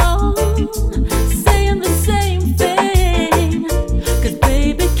on saying the same thing? 'Cause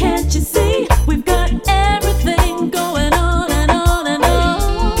baby, can't you see we've got everything going on and on and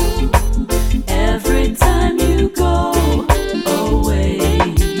on? Every time you go away,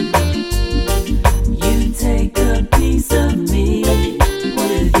 you take a piece of me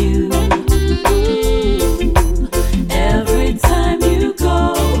with you. Every time you go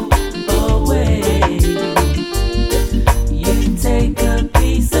away, you take a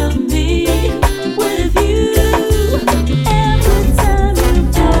piece of me with you. Every time you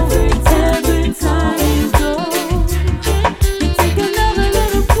go, every time you go, you take another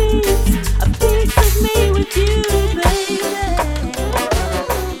little piece, a piece of me with you, baby.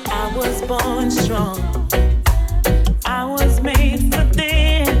 I was born strong. I was made for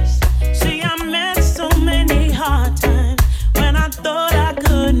this. See, I met so many hard times when I thought I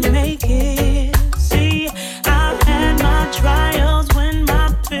couldn't make it. See, I've had my trials when my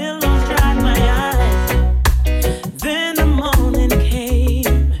pillows dried my eyes. Then the morning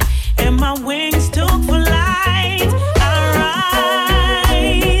came and my wings took flight. I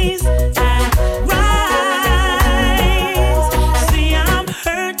rise, See, I'm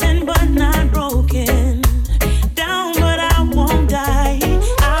hurting but not broken. Down but I won't die.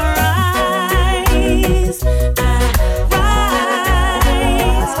 I rise,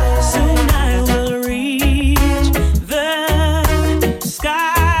 Soon I will reach the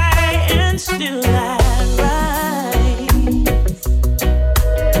sky and still I rise.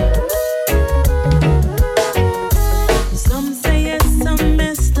 Some say it's a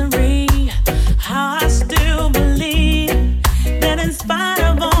mystery how I still believe that in spite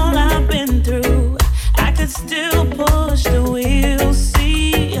of all I've been through, I could still push the wheel.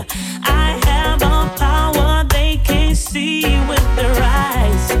 See, I have a power they can't see with their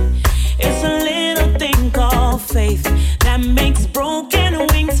eyes. It's a little thing called faith that makes broken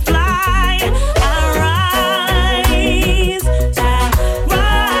wings fly. I rise,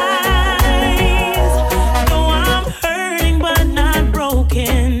 Though I'm hurting but not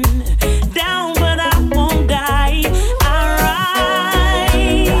broken. Down but I won't die. I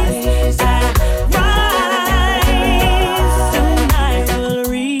rise, Soon I will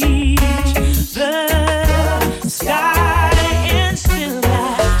reach the sky and still I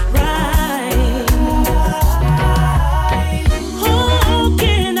rise. Who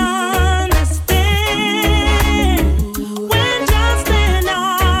can understand when just an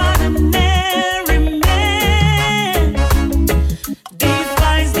ordinary man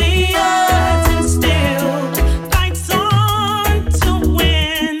defies the odds and still fights on to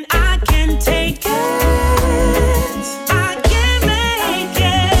win? I can take it, I can make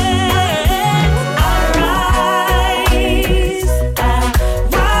it. I rise,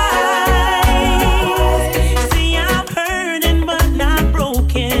 See, I'm hurting but not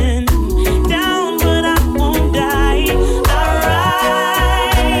broken. Down but I won't die. I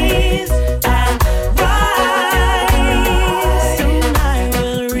rise, Soon I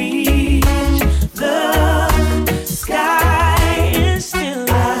will reach the sky and still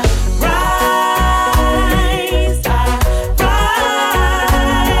I rise,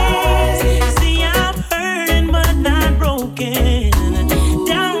 See, I'm hurting but not broken.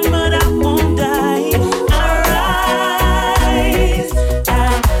 Down but I won't die. I rise,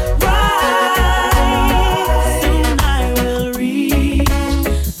 Soon I will reach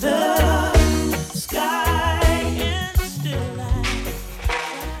the sky and still I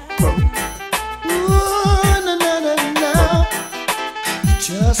Ooh, na na na na. You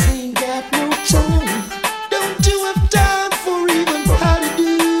just ain't got no time. Don't you have time for even how to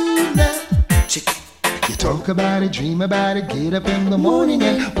do now? Chicken. You talk about it, dream about it, get up in the morning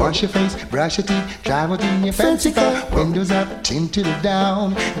and wash your face, brush your teeth, drive out in your fancy car, windows up, tinted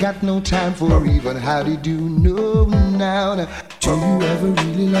down. Got no time for even how to do no now. Do you ever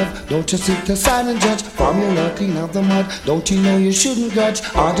really love? Don't just sit aside and judge. Formula clean out the mud. Don't you know you shouldn't grudge?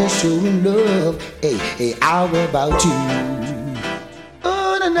 Or just showing love. Hey, hey, how about you?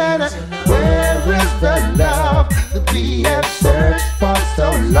 Oh, na na na. Where is the love that we have searched for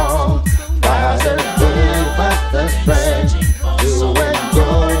so long? Father gave us the strength to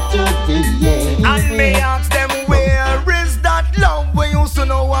endure to the end. And me ask them, where is that love? We used to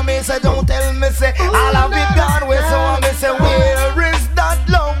know what me say, don't tell me say, all of it gone. We so what me say, where is that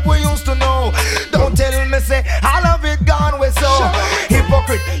love? We used to know, don't tell me say, all of it gone. We so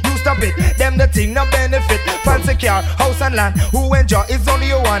hypocrite, you stop it. Them the thing no benefit. Fancy car, house and land. Who enjoy is only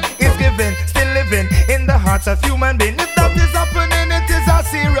your one. Is giving, still living in the hearts of human beings. If that is happening, it is a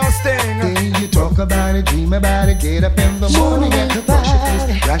serious thing. Then you talk about it, dream about it, get up in the morning and brush your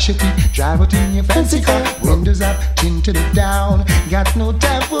face, brush your teeth, drive out in your fancy car, windows up, tinted it down. Got no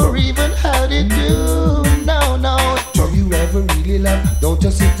time for even how to do. No, no. Do you ever really love? Don't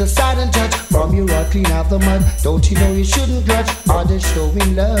just sit aside and judge. From your heart, clean out the mud. Don't you know you shouldn't grudge? Are they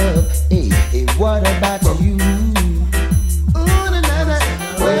showing love? Hey, hey, what about you?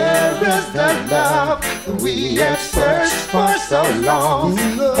 Where is the love we have searched for so long?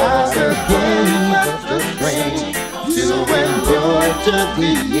 Father gave us the strength to endure to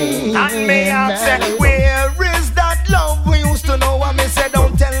the end. And me ask, where is that love we used to know? I me say,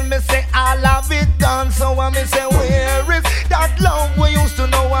 don't tell me, say, all of it gone. So I me say, where is that love we used to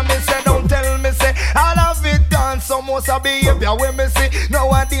know? I me say, don't tell me, say, all of it gone. So most of behavior when me see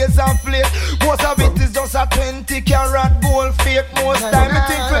nowadays I'm flake. Most of it is just a 20-carat gold fake. Most time me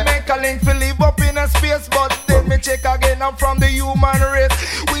think we make a link to live up in a space, but then me check again, I'm from the human race.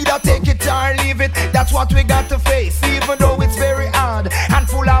 We don't take it or leave it, that's what we got to face. Even though it's very hard and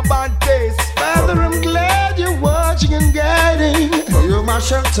full of bad taste. Father, I'm glad you're watching and guiding. You're my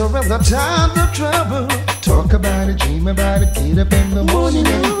shelter in the times of trouble. Talk about it, dream about it, get up in the morning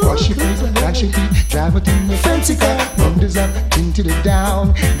and wash your face, wash your feet, drive it in the fancy car, windows up, tinted it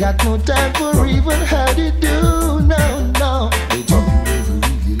down. Got no time for even how to do. No, no. They do you ever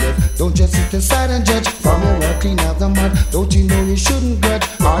really love? Don't just sit aside and judge. From your heart, clean out the mud. Don't you know you shouldn't grudge?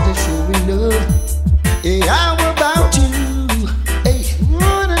 Are they showing love? Hey, how about you? Hey,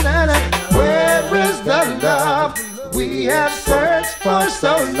 where is the love we have searched for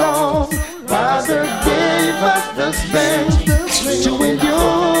so long? Father gave us the strength to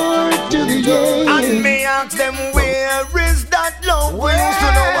endure to the end. And me ask them, where is that love we used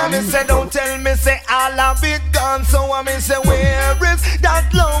to know? I me say, don't tell me, say, all of it gone. So I me say, where is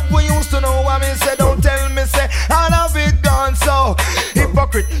that love we used to know? I me say, don't tell me, say, all of it gone. So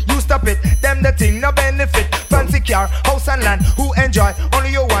hypocrite, you stop it. Them the thing no benefit. Fancy car, house and land. Who enjoy?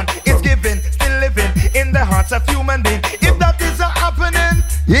 Only you one is giving, still living in the hearts of human beings. If that is not happening,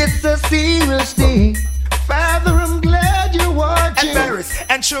 it's a serious thing. Father, I'm glad you're watching. And Beres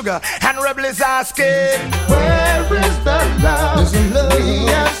and Sugar and Rebel is asking, where is the love we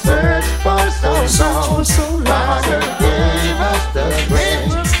have searched for so long? Father gave us the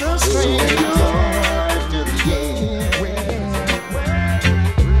strength to endure to the end.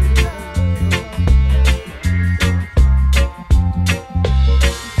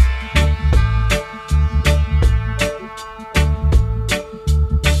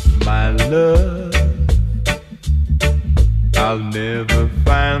 My love, I'll never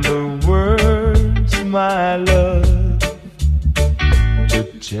find the words, my love, to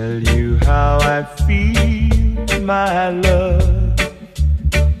tell you how I feel, my love.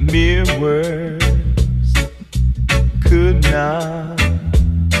 Mere words could not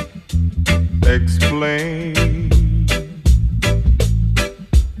explain.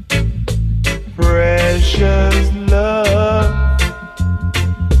 Precious love,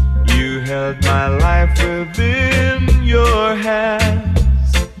 you held my life within your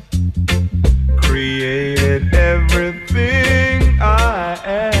hands, created everything I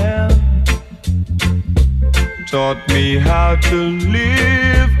am, taught me how to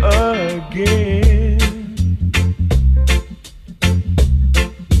live again.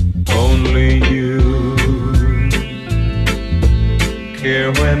 Only you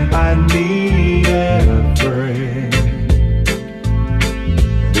care when I need a friend,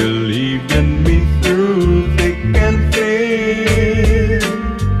 believed in me through thick and thin.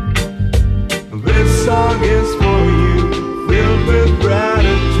 This song is for you, filled with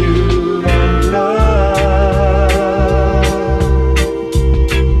gratitude and love.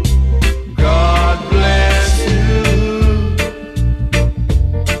 God bless you,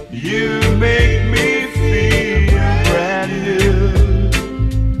 you make me feel brand new.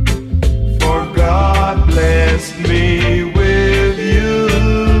 For God blessed me with you.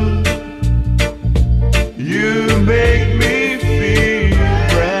 You make me feel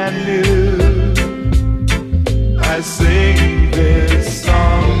brand new. I sing this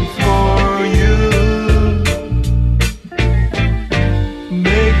song for you.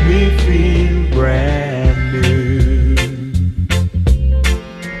 Make me feel brand new.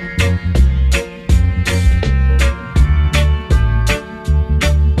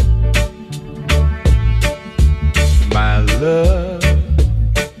 My love,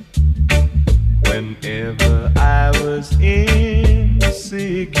 whenever I was insecure,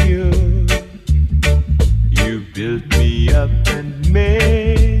 you built me up and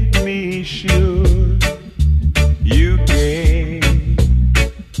made me sure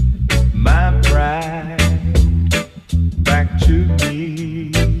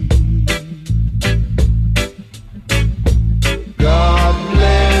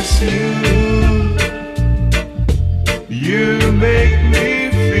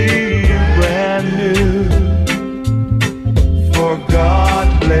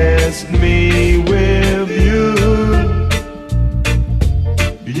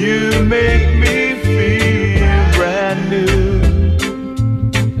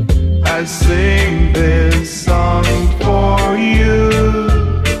I sing this song for you.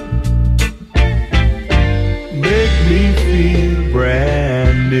 Make me feel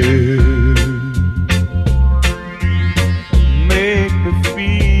brand new. Make me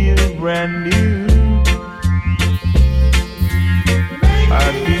feel brand new.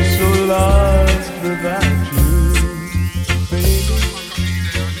 I'd be so lost without you, baby.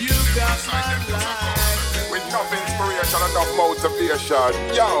 You got my life. With enough inspiration, enough motivation.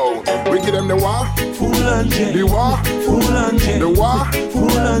 Yo, we give them the war. Full on J. The war. Full on J. The war.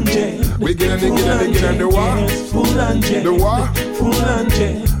 Full on J. We get them the war. Full on J. The war. Full on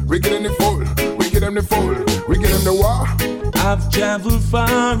J. We get them the full. We get them the full. We get them the war. I've traveled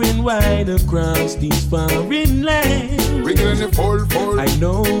far and wide across these foreign lands. We get them the full. I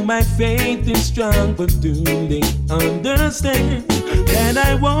know my faith is strong, but do they understand that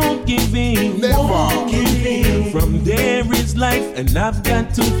I won't give in? Never give in. From there is life, and I've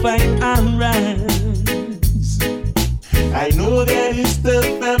got to fight and rise. I know that it's tough,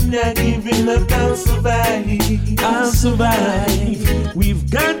 I'm not giving up, I'll survive. I'll survive. We've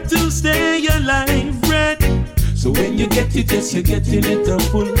got to stay alive, right? So when you get it, yes, you're getting it a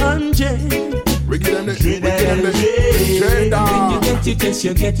full 100. We get them the When you get it, yes,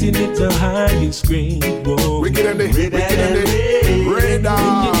 you're getting it the highest grade. Whoa. We get them the radar.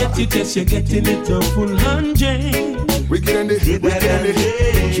 When you get it, yes, you're getting it a full 100. We get them the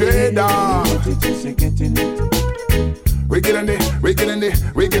radar. We get in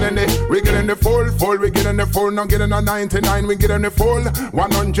the full, we get in the full, now get in a 99, we get in the full,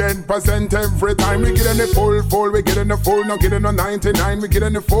 100% every time, we get in the full, we get in the full, now get in a 99, we get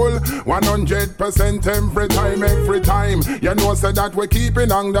in the full, 100% every time, you know say that we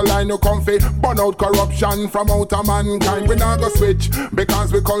keeping on the line, no comfy, burn out corruption from out of mankind, we not go switch,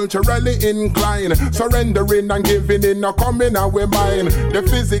 because we culturally inclined, surrendering and giving in, no coming away mind, the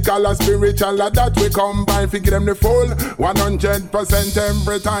physical and spiritual, that we combine, we get them the full, 100%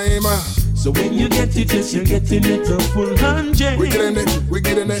 every time. So when you get it, yes, you're getting it a full 100. We get in it.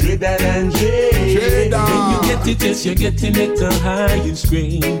 Radar and J. When you get it, yes, you're getting it the highest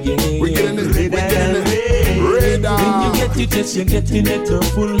grade. Yeah. We get in it. Radar. When you get it, yes, you're getting it a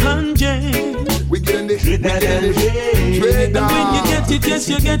full 100. We get in it. Radar. And when you get it, yes,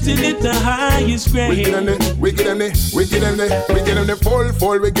 you're getting it the highest grade. We get in the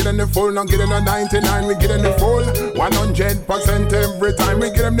full. We get in the full. Now get in a 99. We get in the full. 100% every time.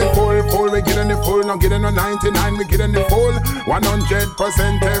 We get in the full. We get in the full. Now get in a 99. We get in the full.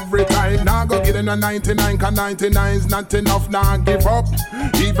 100% every time. Now go get in a 99. Cause 99 is not enough. Now give up.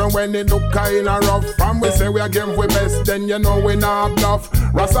 Even when it look kinda rough. From we say we are game we best. Then you know we not bluff.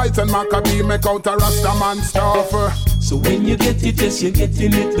 Rasites and Macka make out a Rasta man stuff. So when you get it, yes, you're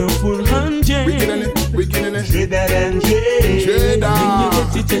getting it the full 100. We get in it. Radar and J. When you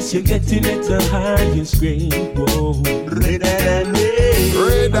get it, yes, you're getting it the highest grade. Whoa. Radar and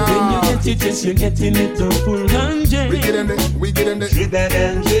Radar. When you get it, yes, you're getting it the full 100. We get in it. Radar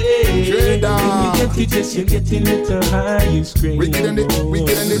and J. When you get it, yes, you're getting it the highest grade. We get in it.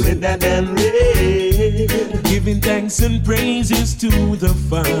 Radar and J. Giving thanks and praises to the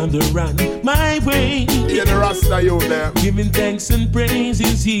Father on my way. Yeah, the Rasta you there. Giving thanks and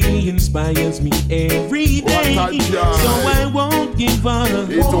praises, He inspires me every day. So I won't give up.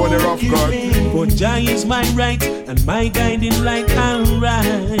 It's only rough God. For Jah is my right and my guiding light. I'll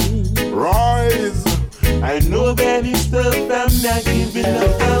rise. I know that it's tough, I'm not giving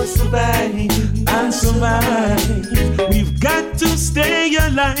up, I'll survive. We've got to stay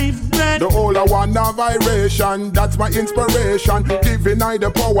alive, right? The whole I want a vibration, that's my inspiration. Giving I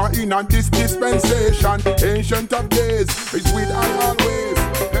the power in a dispensation. Ancient of days, it's with I always.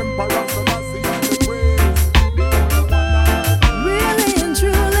 Emperor Selassie and the praise. Really and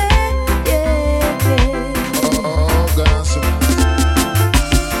truly, yeah. Oh, gossip.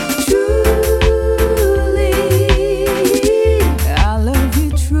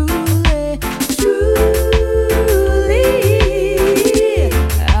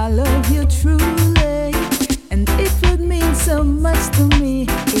 So much to me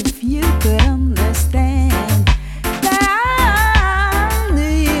if you could understand that I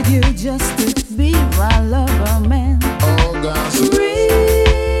need you.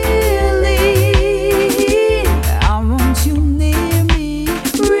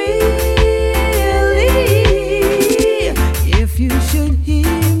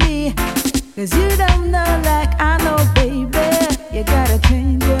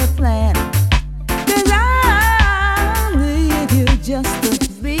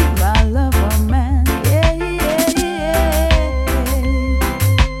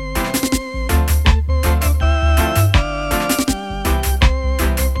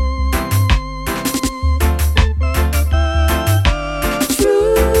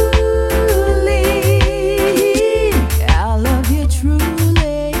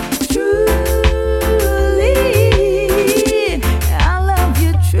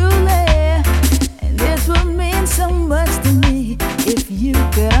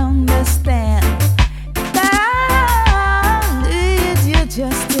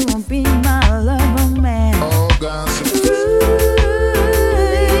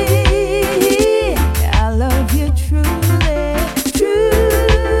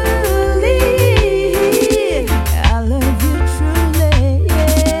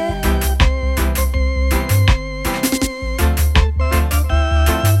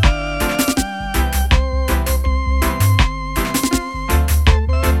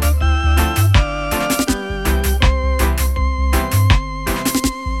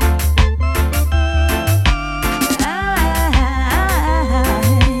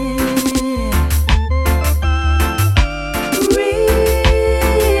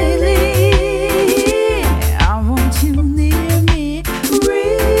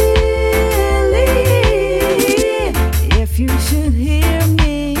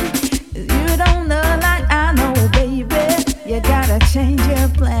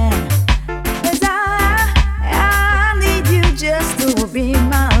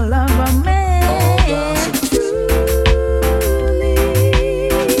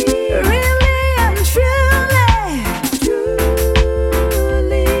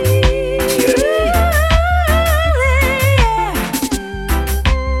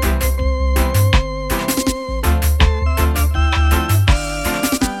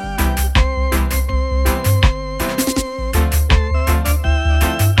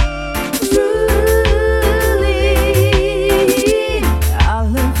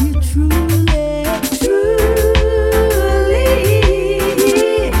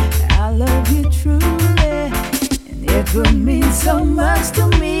 much to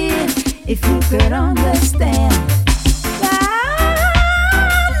me if you could understand.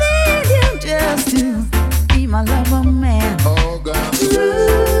 I need you just to be my lover man. Oh God.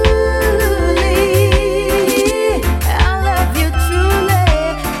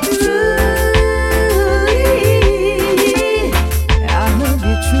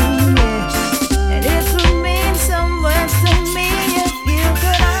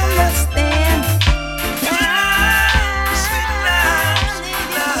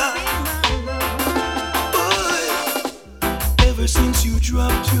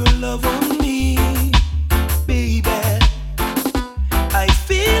 Dropped your love on me, baby. I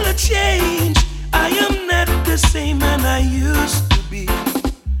feel a change. I am not the same man I used to be.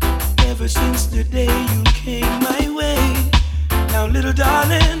 Ever since the day you came my way. Now, little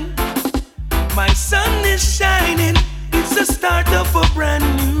darling, my sun is shining. It's the start of a brand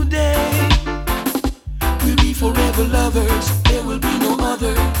new day. We'll be forever lovers. There will be no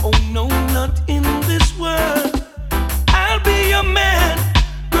other. Oh no, not in this world. I'll be your man.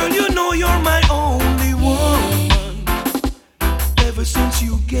 Girl, you know you're my only woman. Ever since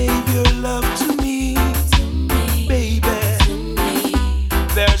you gave your love to me, baby,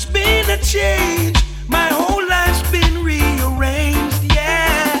 there's been a change. My whole life's been rearranged,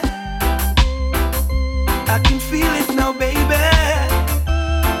 yeah. I can feel it now, baby.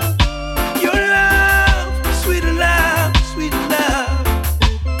 Your love, sweet love, sweet love.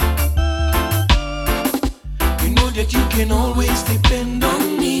 You know that you can always depend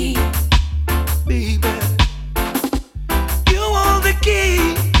on me, baby. You hold the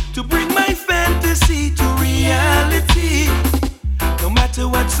key to bring my fantasy to reality. No matter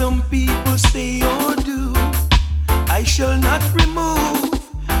what some people say or do, I shall not remove.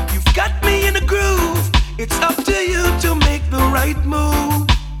 You've got me in a groove. It's up to you to make the right move.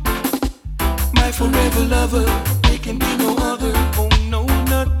 My forever lover, there can be no other. Oh no,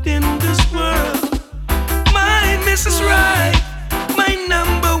 not in this world. My Mrs. Right, my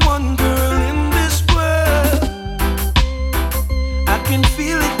number one girl in this world. I can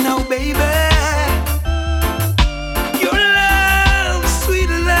feel it now, baby. Your love, sweet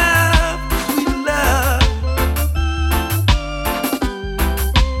love, sweet love.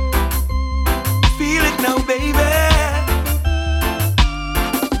 Feel it now, baby.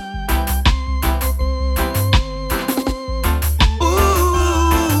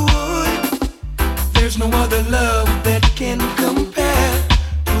 Ooh, there's no other love that can compare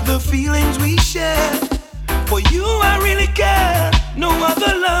to the feelings we share. For you I really care. No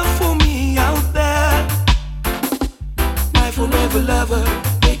other love for me out there. My forever lover,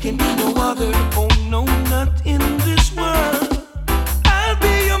 there can be no other. Oh no, not in this world. I'll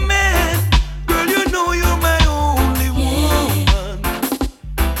be your man. Girl, you know you're my only woman.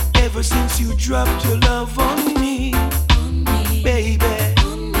 Ever since you dropped your love on me, baby,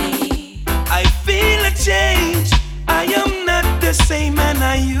 I feel a change. I am not the same man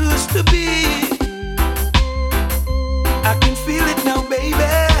I used to be. I can feel it now,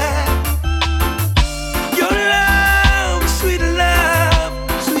 baby. Your love, sweet love,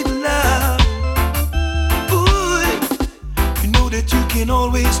 sweet love. Ooh, you know that you can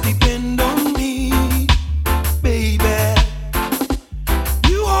always depend on me, baby.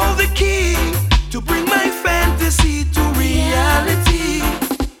 You hold the key to bring my fantasy to reality.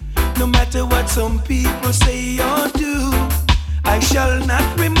 No matter what some people say or do, I shall not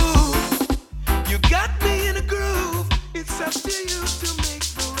remove. You got me in a groove. It's up to you to make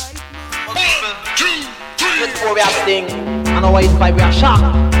the right move. 1, 2, 3. Before we are sting, I know why it's why we are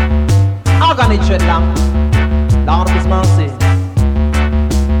shocked. How can it tread long? Lord of His mercy.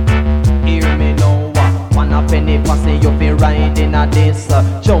 Hear me now. One a penny Posse, you fi ride in a this.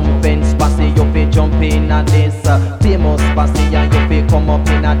 Jumping Posse, you fi jump in a this. Famous Posse, and you fi come up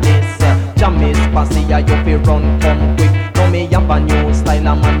in a this. Jammies Posse, and you fi run come quick. Now me have a new style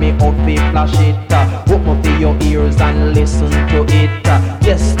and man me out fi flash it. Open for your ears and listen to it.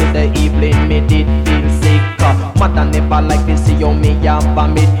 Yesterday evening me did feel sick. Mother never like to see how me have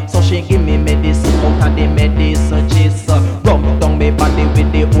vomit. So she give me medicine out of the medicine gist. Rub down me body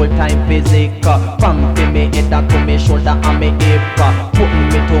with the old time physic. From me head to me shoulder and me hip. Putting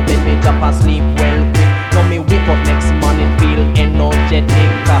me to bed, me jump and sleep well quick. Now me wake up next morning feel energetic.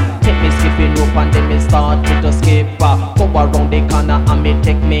 Take me skipping rope and then me start to skip. Go around the corner and me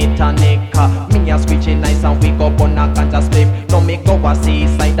take me tonic. Me a switching nice and wake up on a ganja slip. Now me go a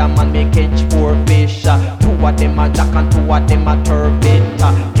seaside and man me catch 4 fish. 2 of them a jack and 2 of them a turbid.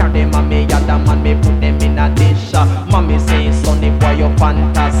 Carry them and me other man me put them in a dish. Mommy say sonny boy you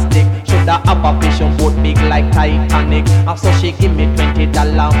fantastic. Shoulda have a vision boat big like Titanic. And so she give me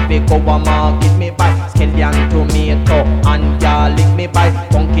 $20 fi go a market me buy scallion, tomato, and garlic. Me buy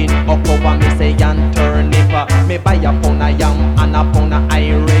pumpkin, okra, me say and turnip. Me buy a pound of yam and a pound of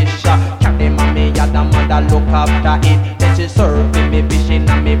Irish. Carry mommy and the mother look after it. Then she serve me fishing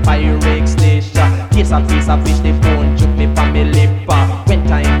and me Pyrex dish. Yes, a piece of fish, the bone juke me for me lip. When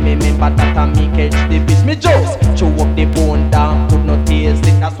time me remember that I me catch the fish, me just chew up the bone down, could not taste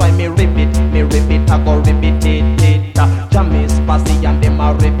it. That's why me rip it, I go repeat it. Jammies Posse and them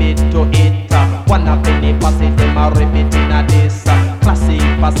a repeat to it. One a penny Posse, them a repeat in a this. Classic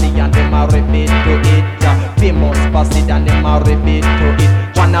Posse and them a repeat to it. Famous Posse and them a repeat to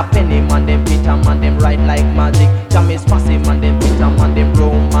it. One a penny man, them Peter man, them ride like magic. Jammies Posse man, them Peter man, them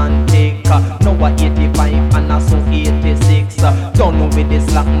romantic. Now a 85 and a so 86. Don't know with this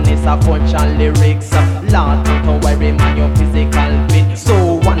slackness a punch and lyrics. Lord, don't worry man, your physical fit.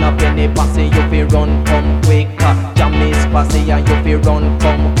 So one a penny Posse, you fi run come quick. Jammies Posse and you fi run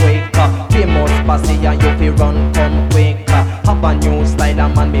come quick. Famous Posse and you fi run come quick. Have a new slider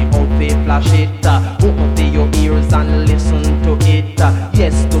man, me out fi flash it. Open to your ears and listen to it.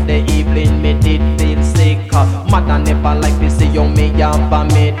 Yesterday evening me did feel sick. Mother never like to see you me have a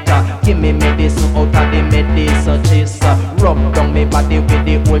mate. Give me medicine out of the medicine chest. Rub down me body with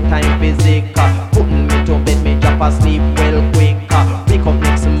the old time physic. Putting me to bed, me drop asleep well quick. Wake up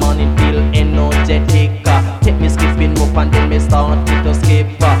next morning feel energetic. Take me skipping rope and then me start to skip.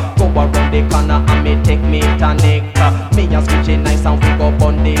 Go around the corner and me take me tonic. Me a switching nice and we go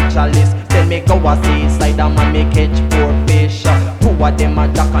on the chalice. Then me go a seaside and me catch 4 fish. 2 of them a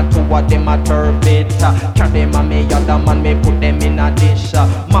jack and 2 of them a turbid. Carry them and me other man, me put them in a dish.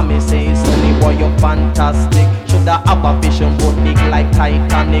 Mommy says, Sonny boy you fantastic. Shoulda have a vision boat big like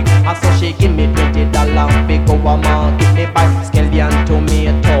Titanic. And so she give me $20 big go a market. Me buy scallion,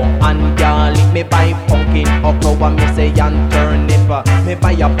 tomato and garlic. Me buy pumpkin, okra, me say and turnip. Me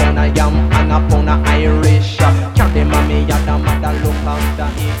buy a pound of yam and a pound of Irish. Carry them and me other mother look after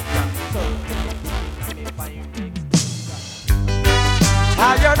it.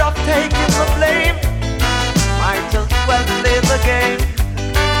 Tired of taking the blame, might as well play the game.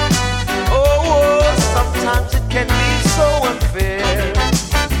 Oh, sometimes it can be so unfair.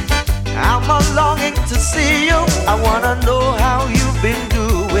 I'm a longing to see you. I wanna know how you've been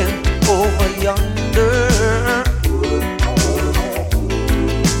doing over yonder.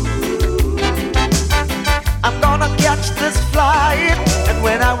 I'm gonna catch this flight, and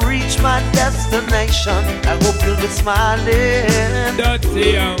when I reach my destination, I hope you'll be smiling.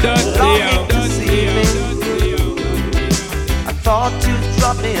 Longing to see me. I thought you'd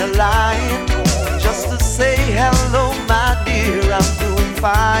drop me a line just to say hello, my dear. I'm doing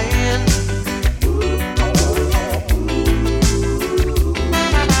fine.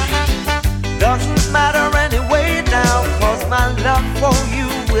 Doesn't matter anyway now, 'cause my love for you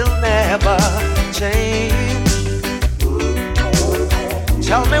will never change.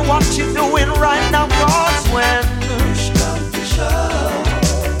 Tell me what you're doing right now, 'cause when push comes to shove,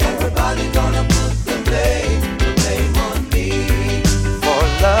 everybody gonna put the blame on me. For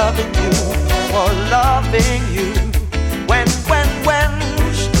loving you, for loving you. When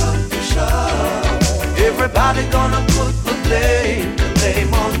push comes to shove, everybody gonna put the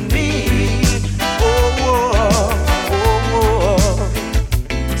blame on me.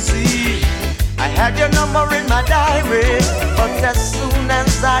 See, I had your number in my diary, but as soon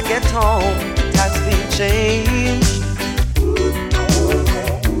as I get home, it has been changed.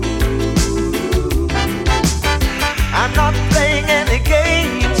 I'm not playing any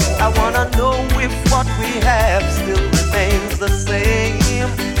games. I wanna know if what we have still remains the same.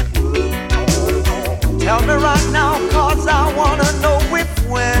 Tell me right now, 'cause I wanna know if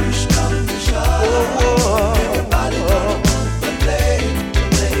when everybody gonna put the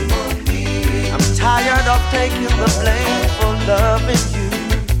blame on me. I'm tired of taking the blame for loving you.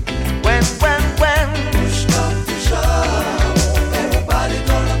 When push comes to shove, everybody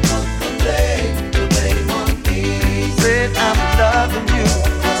gonna put the blame on me. Said I'm loving you,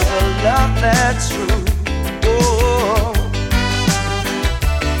 it's a love that's true. Oh.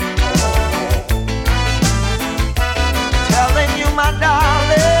 Telling you, my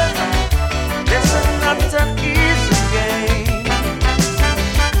darling, this is not an easy game.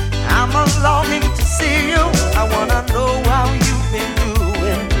 I'm a longing to see you. I wanna know how you've been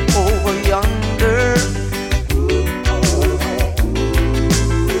doing over yonder.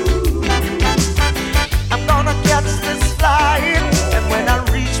 I'm gonna catch this flight, and when I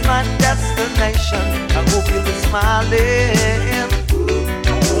reach my destination, I hope you'll be smiling,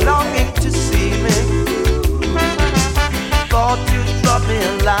 longing to see me. Thought you'd drop me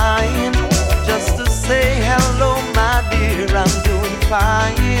a line just to say hello, my dear. I'm doing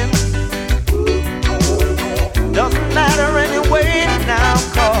fine.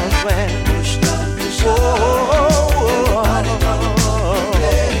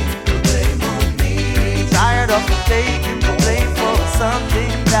 taking the blame for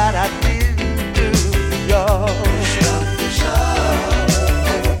something that I didn't do, y'all.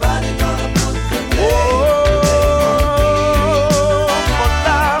 Everybody gonna put the for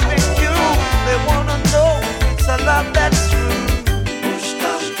loving you, they wanna know it's a love that's true.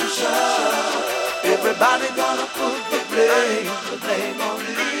 Everybody gonna put the blame on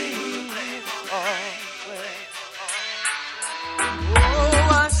me. Oh,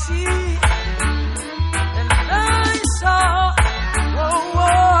 I see, and I saw. Oh,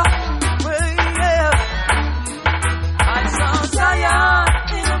 yeah. I saw Zion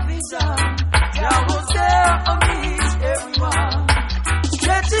in a vision. I was there amidst everyone,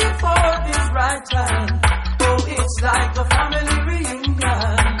 stretching for his right hand. Oh, it's like a family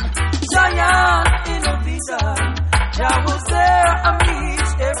reunion. Zion in a vision. I was there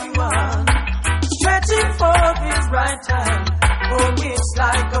amidst everyone, stretching for his right hand. Oh, it's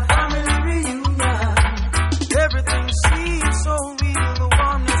like a family reunion. Everything seems so real, the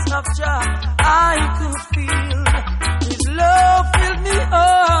warmness of joy I could feel. His love filled me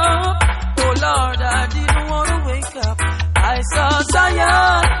up. Oh Lord, I didn't want to wake up. I saw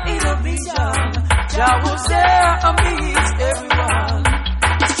Zion in a vision. Jah was there amidst everyone,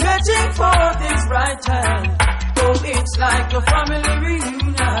 stretching forth his right hand. Oh, it's like a family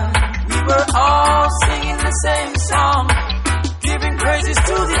reunion. We were all singing the same song, giving praises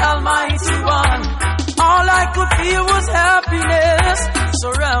to the Almighty One. All I could feel was happiness,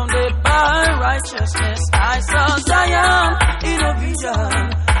 surrounded by righteousness. I saw Zion in a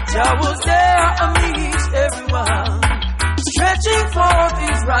vision. Jah was there amidst everyone, stretching forth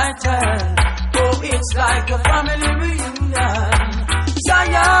his right hand. Oh, it's like a family reunion.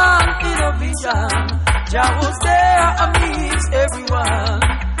 Zion in a vision. Jah was there amidst everyone,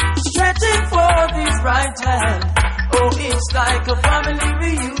 stretching forth his right hand. Oh, it's like a family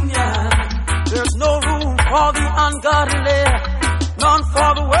reunion. There's no room for the ungodly, none for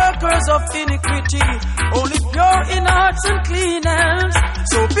the workers of iniquity. Only pure in hearts and clean hands.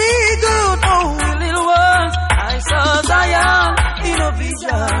 So be good, oh little ones. I saw Zion in a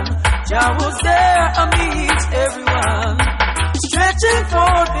vision. Jah was there amidst everyone, stretching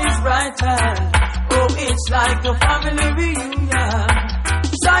forth his right hand. Oh, it's like a family reunion.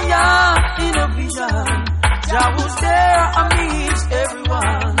 Zion in a vision. Jah was there amidst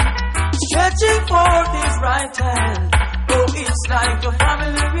everyone, stretching forth his right hand. Oh, it's like a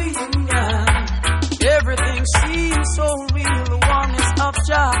family reunion. Everything seems so real, the warmness of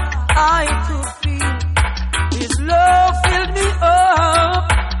Jah I could feel. His love filled me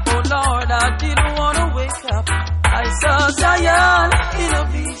up. Oh Lord, I didn't want to wake up. I saw Zion in a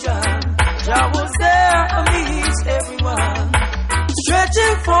vision. Jah was there amidst everyone,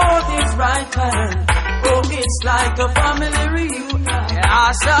 stretching forth his right hand. Oh, it's like a family reunion.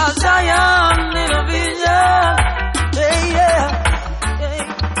 I saw Zion in a vision. Yeah.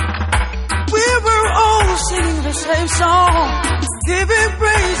 We were all singing the same song, giving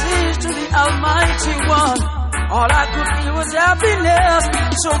praises to the Almighty One. All I could feel was happiness,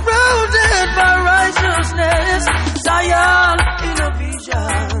 surrounded by righteousness. Zion in a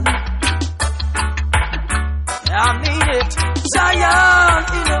vision. I mean it. Zion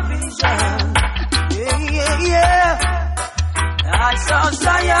in a vision. Yeah. I saw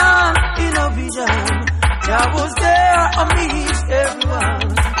Zion in a vision. Jah was there amidst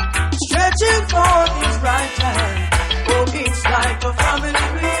everyone, stretching forth his right hand. Oh, it's like a family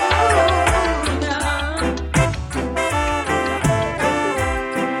reunion.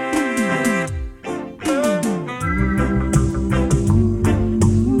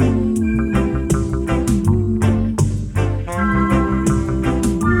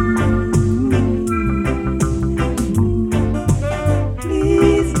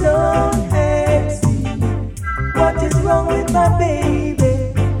 My baby,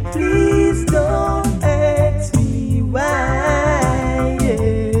 please don't ask me why.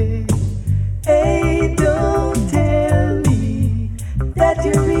 Hey, don't tell me that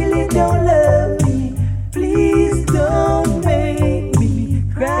you really don't love me. Please don't make me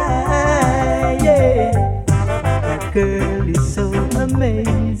cry. That girl is so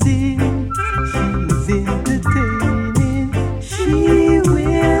amazing. She's entertaining. She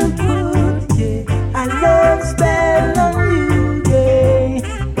will put a love spell on you.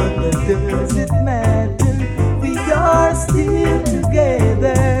 Does it matter? We are still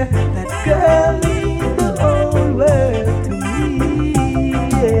together. That girl means the whole world to me.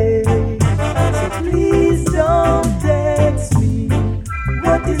 So please don't ask me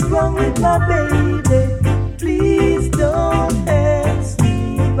what is wrong with my baby. Please don't ask me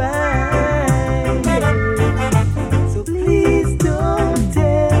why. So please don't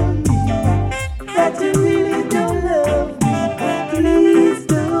tell me that you really don't love me.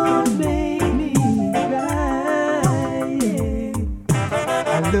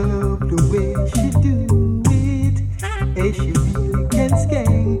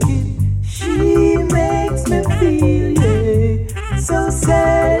 so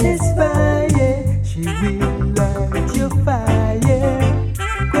satisfying. She will light your fire,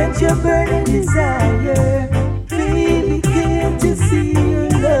 quench your burning desire. Baby, can't you see your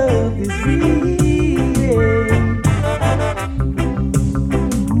love is real?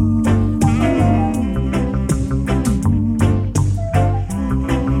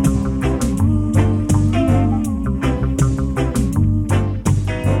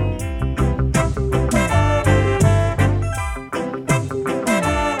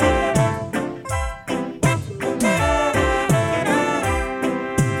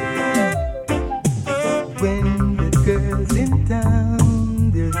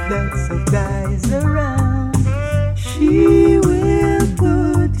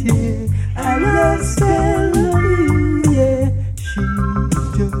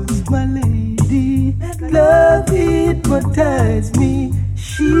 Hypnotize me.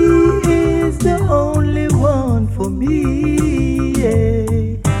 She is the only one for me.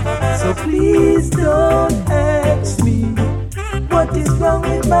 Yeah. So please don't ask me what is wrong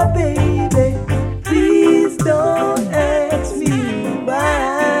with my baby. Please don't ask me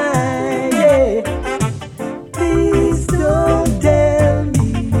why. Yeah. Please don't tell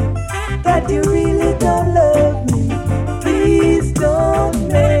me that you really don't love me. Please don't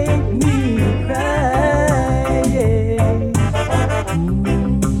make me cry.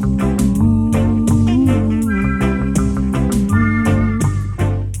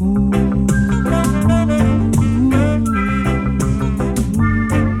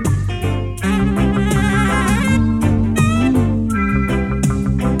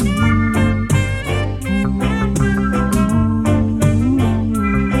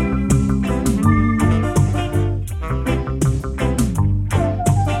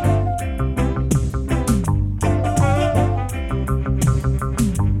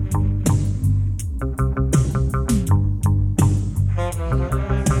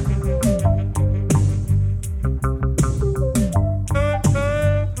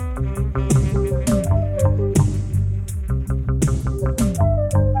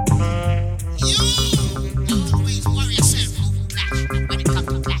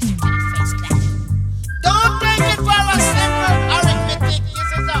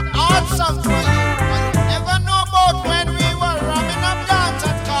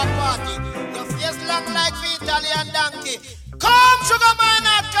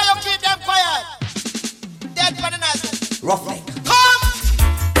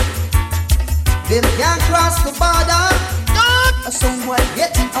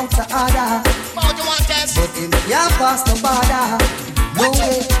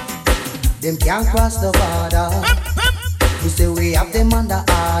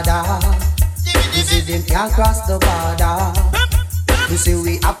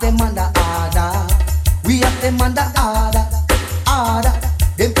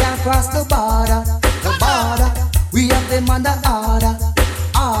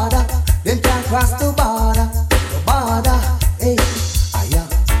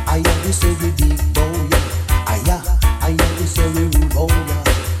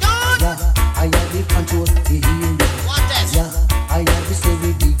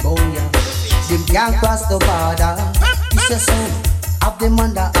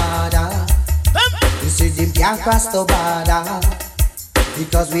 Cross the border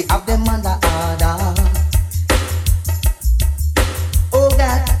because we have them under order. Oh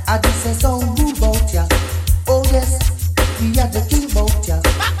God, I just say so good about ya. Oh yes, we are the king about ya.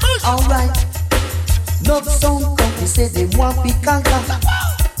 Alright, no song come, they say they want be conquer.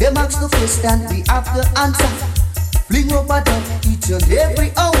 Them ask the question, we have the answer. Fling over them each and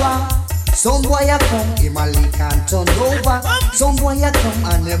every hour. Some boy a come, him a lick and turn over. Some boy a come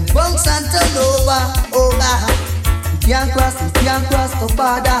and them bounce and turn over. Oh God, you can't cross the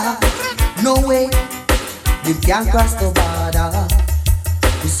border. No way, you can't cross the border.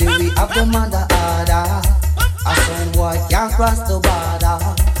 You see we have them under order. A some boy can't cross the border.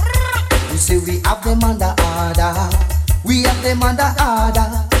 You see we have them under order. We have them under order.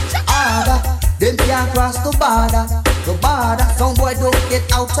 Order, them can't cross the border. The border, some boy don't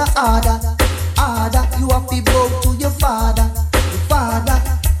get out of order. Order, you have to bow to your father. Your father,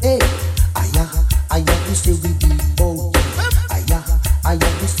 hey. Aya, you say we big boy. Aya,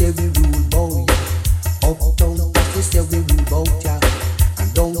 you say we rule boy. Uptown, Posse say we rule bout ya.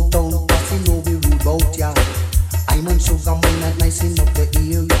 And downtown, Posse know we rule bout ya. I'm on sugar man at nice up the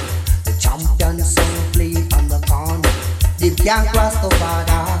area. The champion song playing on the corner. They can't cross the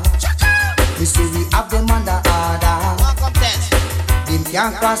border. We say we have them under order. Them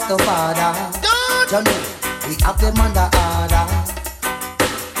can't cross the border. Don't know, we have them under order.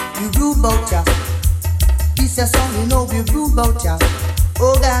 You rule bout ya. This This is a song you know we rude about ya.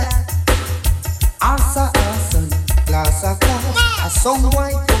 Oh God, Arsa Arson, glass of glass. A song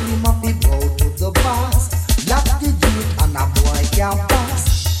boy told him up he go to the bars. Lock the gate and a boy can't pass.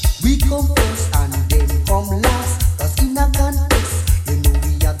 We come first and then come last. Cause in a contest, you know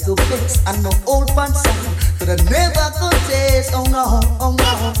we have the best. And no old pants could never contest. Oh no,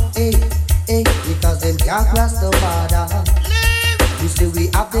 hey, hey, because them can't cross the border. We say we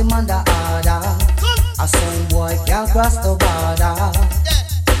have them under order. A song boy can't cross the border.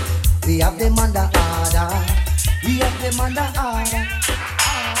 We have them under order. We have them under order.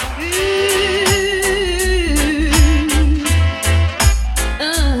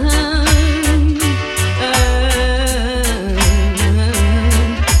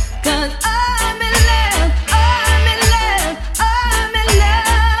 Cause I'm in love, I'm in love, I'm in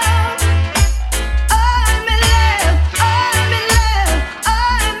love. I'm in love, I'm in love,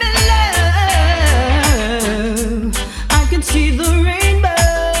 I'm in love. I can see the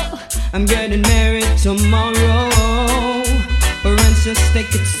rainbow. I'm getting married tomorrow. For instance,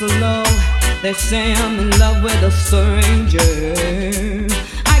 take it slow. They say I'm in love with a stranger.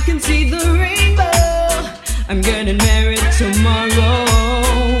 I can see the rainbow. I'm getting married tomorrow.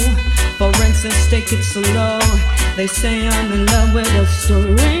 For instance, take it slow. They say I'm in love with a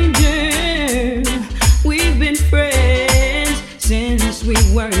stranger. We've been friends since we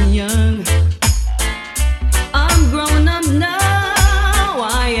were young. I'm grown up now.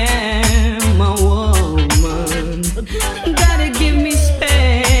 I am a woman. Gotta give me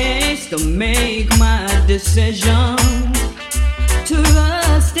space to make my decision.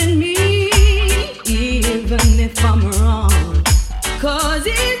 Trust in me, even if I'm wrong. Cause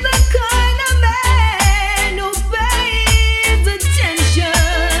he's the kind of man who pays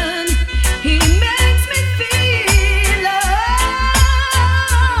attention. He makes me feel a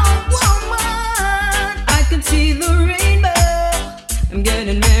woman. I can see the rainbow. I'm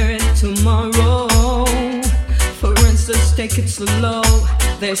getting married tomorrow. For instance, take it slow.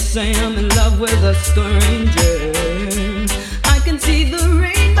 They say I'm in love with a stranger. I can see the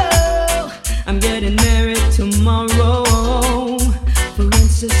rainbow. I'm getting married tomorrow. For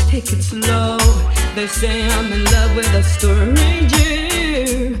instance, take it slow. They say I'm in love with a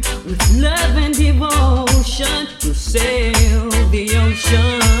stranger. With love and devotion, we'll sail the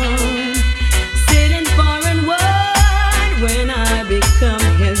ocean. Sailing far and wide when I become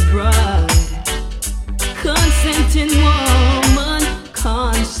his bride. Consenting woman,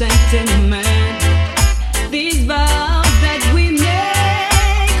 consenting man. These vows that we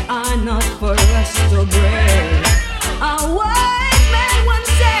make are not for us to break. A wise man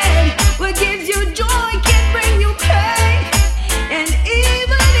once said, what gives you joy can bring you pain. And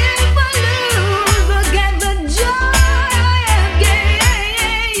even if I lose, look at the joy I have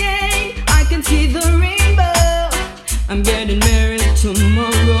gained. I can see the rainbow. I'm getting married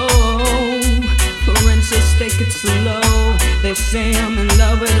tomorrow. For instance, take it slow. They say I'm in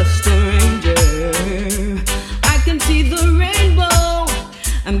love with a stranger. I can see the rainbow.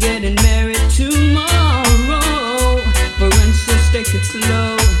 I'm getting married tomorrow. For instance, take it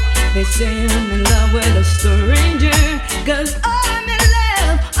slow. They say I'm in love with a stranger. Cause I'm in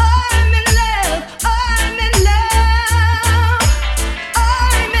love, I'm in love, I'm in love.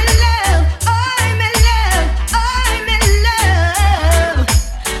 I'm in love, I'm in love, I'm in love.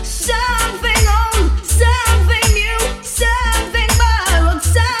 Something old, something new, something borrowed,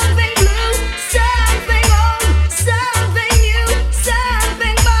 something blue. Something old, something new,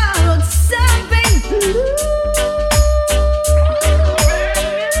 something borrowed, something blue.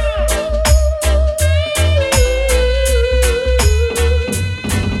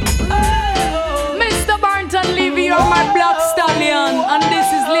 Mr. Barrington, Levy, you're my black stallion. And this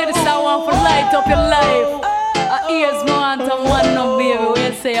is Lady Star One for light up your life. Here's my anthem, one no baby.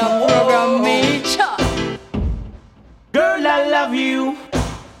 We say a program me. Girl, I love you,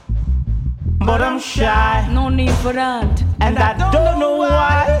 but I'm shy. No need for that. And I don't know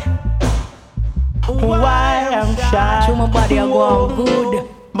why I'm shy. Show my body I go on good.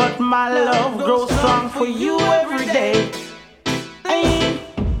 But my love grows strong for you every day.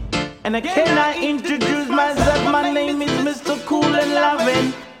 And can I introduce myself? My name is Mr. Cool and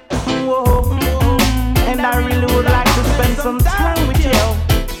Loving. Whoa. And I really would like to spend some time with you.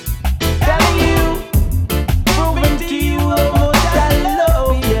 Telling you, proving to you how much I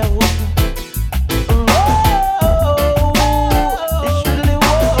love you.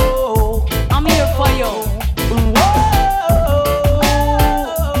 Whoa. I'm here for you.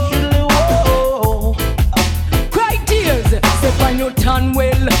 Cry tears, step on your tongue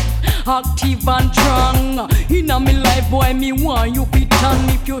well. I active and strong. Inna me life, boy, me want you fit on.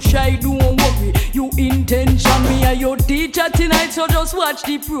 If you shy, don't worry. You intention me and your teacher tonight, so just watch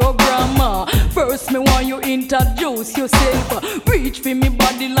the program. First, me want you introduce yourself. Reach for me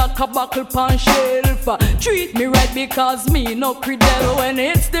body like a buckle pan shelf. Treat me right because me no credel. When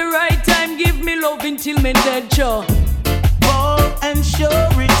it's the right time, give me love until me dead, sure. Ball and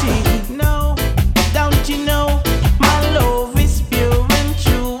surety, no, don't you know my love is pure and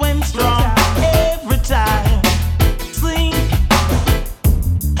true and strong. Every time, sing.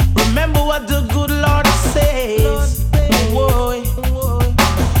 Remember what the good Lord says. Boy,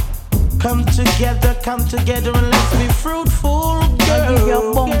 come together and let's be fruitful, girl.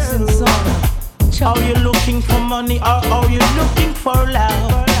 You're bouncing song. Are you looking for money or are you looking for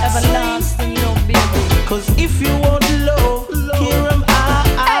love? Everlasting love, baby. Cause if you want love, here am I.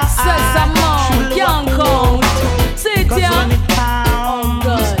 Excess amount, can't count. Sit down. Oh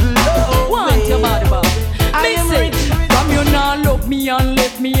God, want your body, Bob. Listen, from you now love me and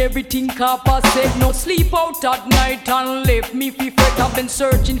left me everything Kappa said. No sleep out at night and left me fi fret. I've been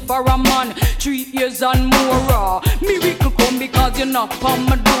searching for a man 3 years and more. Miracle come because you knock on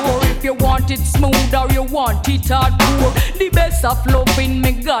my door. If you want it smooth or you want it hardcore, the best of loving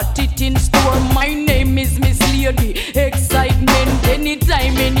me got it in store. My name is Miss Lady Excitement.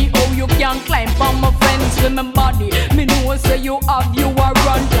 Anytime, anyhow you can climb on my fence with my body. Me know say you have you a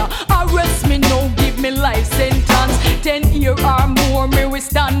run. Arrest me now, give me life sentence. 10 years or more, me we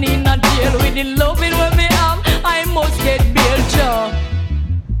stand in a jail with the loving when me have. I must get bail, job.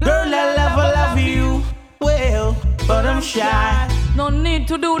 Girl, I love you well, but I'm shy. No need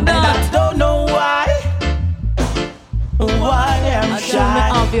to do that. And I don't know why I'm shy. I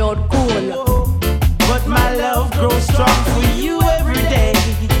have your cool. But my love grows strong for you every day.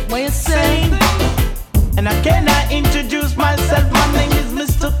 What you say? And I cannot introduce myself. My name is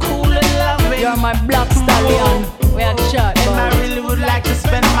Mr. Cool and Loving. You're my black stallion. We are shot. And I really would like to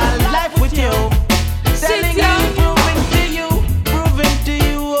spend my life with you. Telling you, proving to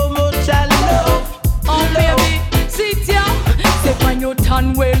you how much I love. Oh baby, sit down. Say when you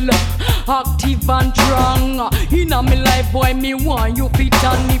turn well, active and strong. Inna me life, boy, me want you fit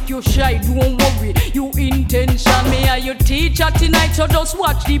on. If you shy, don't worry. You intention me and your teacher tonight, so just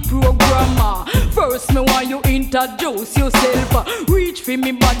watch the program. First, me want you introduce yourself. Reach for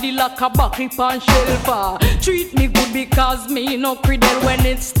me body like a buckle pan shelf. Treat me good because me no credel. When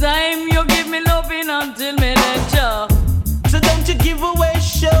it's time, you give me loving until me let you. So don't you give away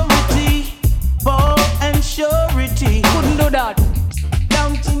surety, ball and surety. Couldn't do that.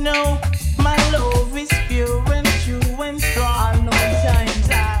 Don't you know my love is pure and true and strong. I know time.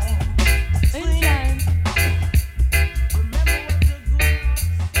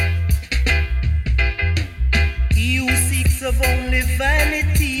 He who seeks of only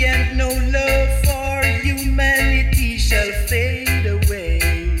vanity and no love for humanity shall fade away,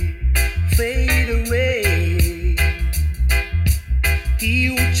 fade away. He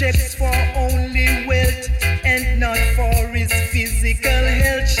who checks for only wealth and not for his physical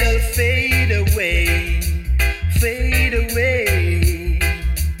health shall fade away, fade away.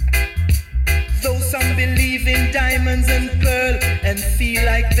 Though some believe in diamonds and pearl and feel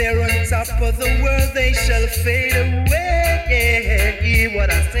like they're on top of the world, they shall fade away. What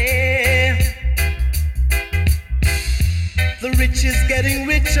I say. The rich is getting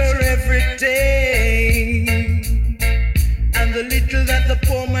richer every day, and the little that the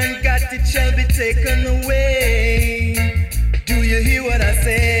poor man got, it shall be taken away. Do you hear what I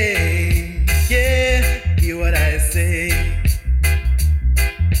say? Yeah, hear what I say.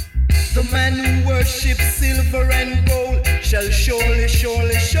 The man who worships silver and gold shall surely,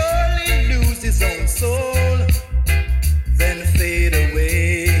 surely, surely lose his own soul, then fade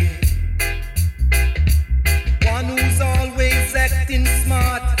away. One who's always acting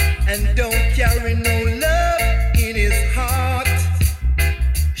smart and don't carry no love in his heart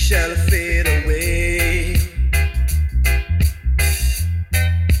shall fade away.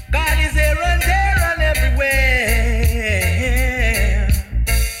 God is here and there and everywhere,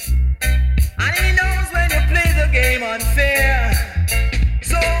 and he knows when you play the game unfair.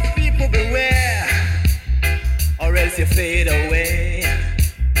 So people beware, or else you fade away.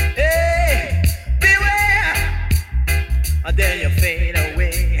 Hey, beware, or then you fade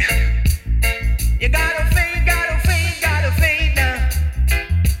away. You gotta fade, gotta fade, gotta fade now.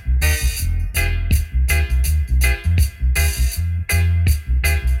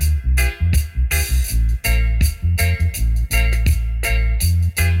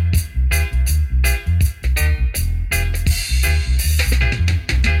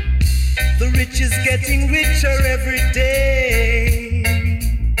 The rich is getting richer every day,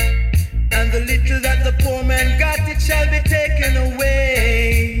 little that the poor man got, it shall be taken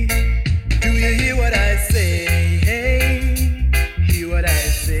away. Do you hear what I say? Hey, hear what I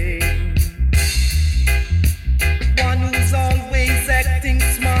say? One who's always acting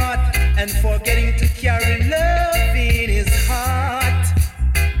smart and forgetting to carry love in his heart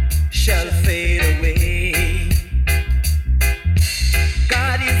shall fade away.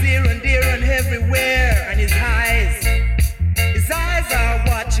 God is here and there and everywhere, and his eyes are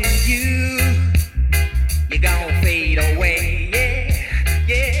watching you. You gon' fade away,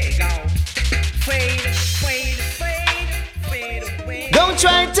 yeah, you gon' fade away. Don't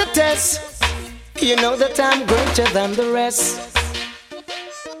try to test. You know that I'm greater than the rest.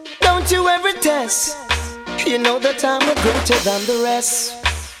 Don't you ever test. You know that I'm greater than the rest.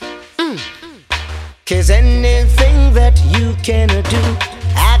 'Cause anything that you can do,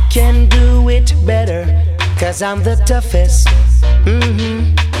 I can do it better. 'Cause I'm the toughest.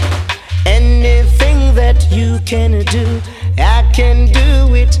 Anything that you can do, I can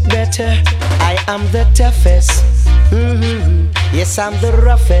do it better. I am the toughest. Yes, I'm the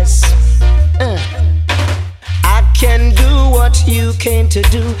roughest. I can do what you came to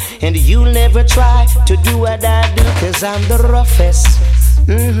do, and you'll never try to do what I do. 'Cause I'm the roughest.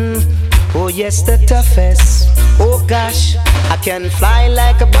 Oh yes, the toughest. Oh gosh, I can fly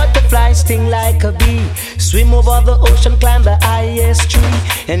like a butterfly, sting like a bee, swim over the ocean, climb the highest tree,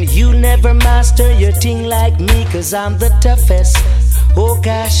 and you never master your thing like me. 'Cause I'm the toughest. Oh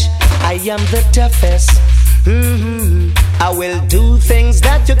gosh, I am the toughest. I will do things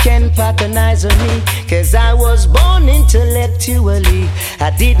that you can patronize on me. 'Cause I was born intellectually. I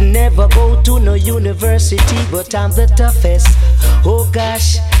did never go to no university, but I'm the toughest. Oh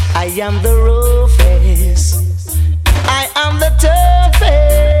gosh, I am the roughest. I am the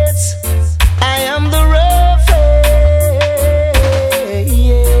toughest. I am the roughest.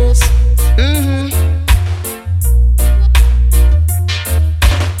 Yes.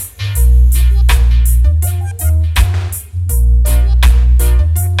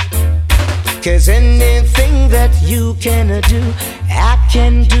 Cause anything that you can do, I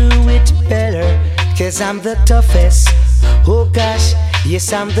can do it better. Cause I'm the toughest. Oh gosh,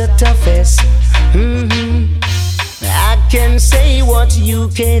 yes, I'm the toughest. I can say what you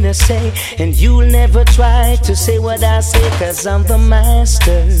can say, and you'll never try to say what I say. Cause I'm the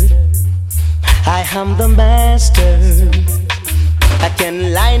master. I am the master. I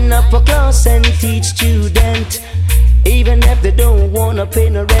can line up a class and teach students, even if they don't wanna pay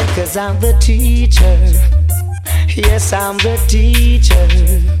no rent. Cause I'm the teacher. Yes, I'm the teacher.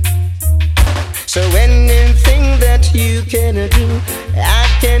 So anything that you can do, I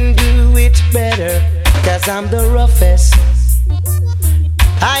can do it better. Cause I'm the roughest.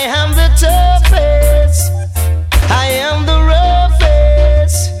 I am the toughest. I am the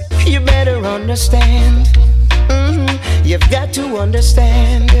roughest. You better understand. You've got to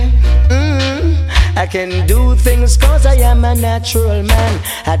understand. I can do things cause I am a natural man.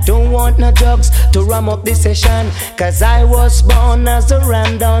 I don't want no drugs to ram up this session. Cause I was born as a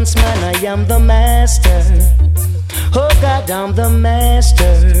ram dance man. I am the master. Oh God, I'm the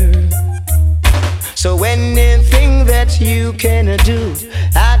master. So anything that you can do,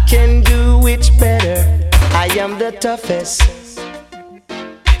 I can do it better. I am the toughest.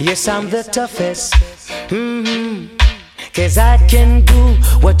 Yes, I'm the toughest. Cause I can do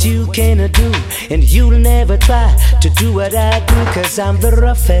what you can do, and you'll never try to do what I do. Cause I'm the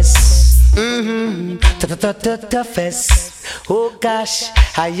roughest. Toughest. Oh gosh,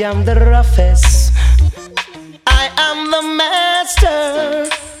 I am the roughest. I am the master.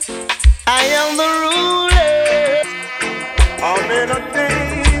 I am the ruler. I'm in a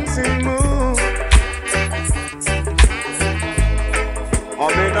dancing mood.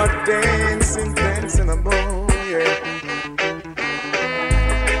 I'm in a dancing mood, yeah.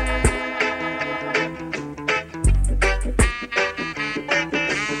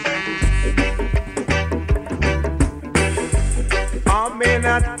 I'm in a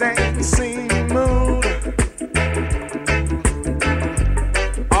dancing mood.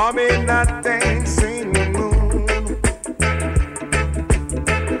 I'm in a dancing mood.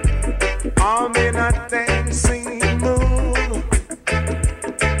 I'm in a dancing mood.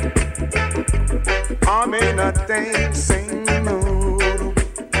 I'm in a dancing mood.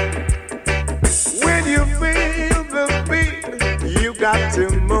 When you feel the beat, you got to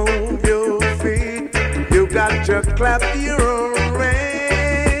move your feet. You got to clap your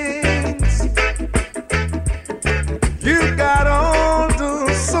hands. You got all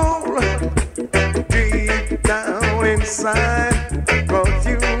the soul deep down inside. 'Cause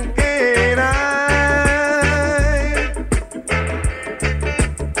you and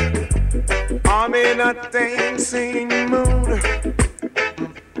I'm a dancing mood.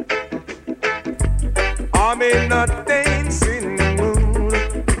 I'm in a dancing mood.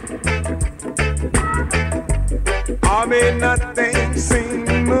 I'm in a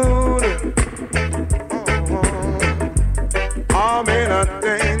dancing mood. I'm in a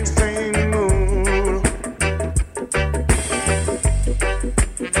dancing mood.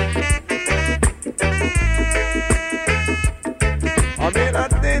 I'm in a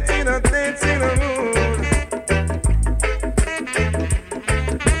dancing mood.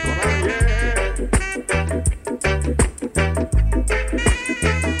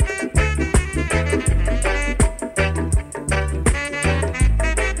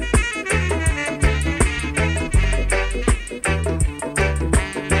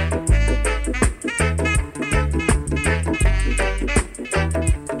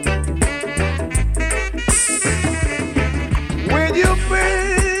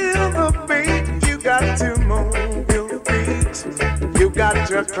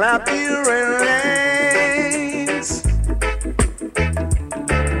 To clap your hands.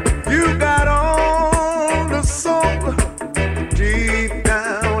 You got all the soul deep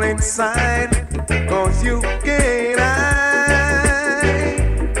down inside, 'cause you can't hide.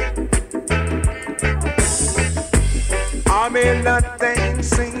 I'm in a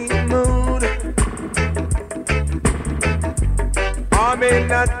dancing mood. I'm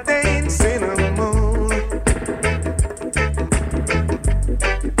in a dancing mood.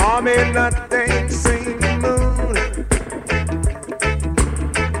 I'm in a dancing mood.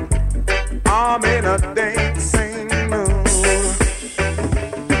 I'm in a dancing mood.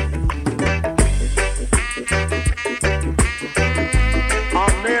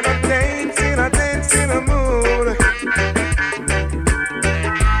 I'm in a dancing mood.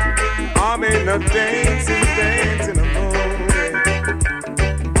 I'm in a dancing mood.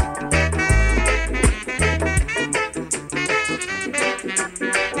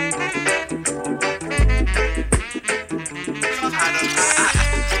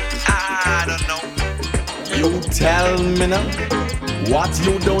 You tell me now, what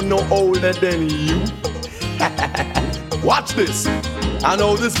you don't know older than you. Watch this. I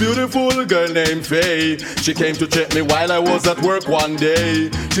know this beautiful girl named Faye. She came to check me while I was at work one day.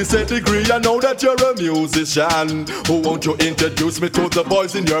 She said, Degree, I know that you're a musician. Who won't you introduce me to the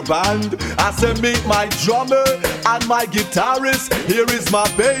boys in your band? I said, meet my drummer and my guitarist. Here is my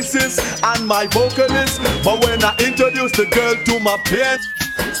bassist and my vocalist. But when I introduced the girl to my pianist,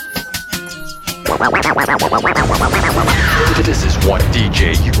 this is one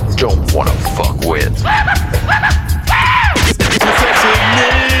DJ you don't wanna fuck with. She said she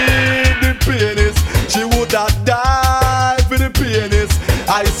need the pianist. She would have died for the pianist.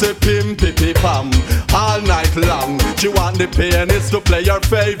 I say pim pim pam all night long. She want the pianist to play her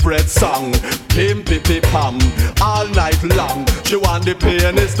favorite song. Pim pim pam all night long. She want the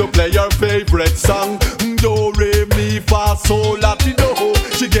pianist to play her favorite song. Do re mi fa sol la ti do.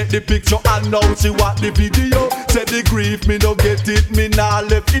 She get the picture and now she want the video. Said the grief me no get it, me nah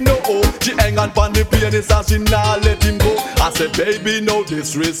left it no. She hang on pon the pianist and she nah let him go. I said baby no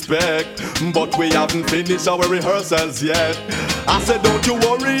disrespect, but we haven't finished our rehearsals yet. I said don't you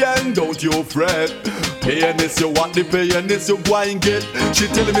worry and don't you fret. Pianist you want the pianist you go and get. She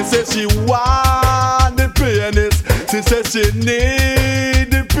telling me say she want the pianist. She said she need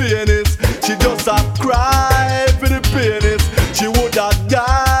the pianist. She just a cry for the pianist. She would have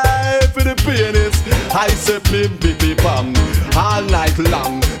died for the pianist. I say pim pim pim pam all night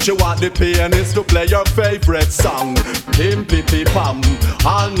long. She want the pianist to play her favorite song. Pim pim pim pam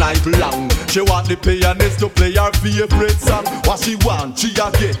all night long. She want the pianist to play her favorite song. What she want, she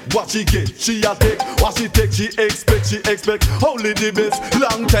a get. What she get, she a take. What she take, she expect. Only the best.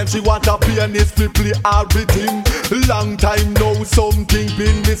 Long time she want a pianist to play her rhythm. Long time now something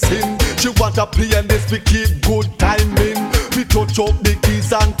been missing. She want a pianist to keep good timing. We touch up the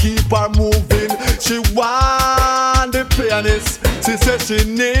keys and keep her moving. She want the pianist. She says she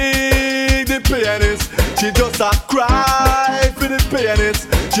need the pianist. She just a cry for the pianist.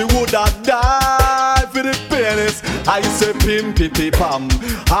 She would have died for the pianist. I say pim pim pim pam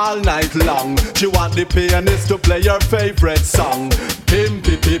all night long. She want the pianist to play her favorite song. Pim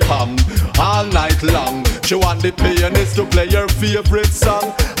pim pim pam all night long. She want the pianist to play her favorite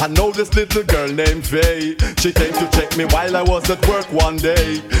song. I know this little girl named Faye. She came to check me while I was at work one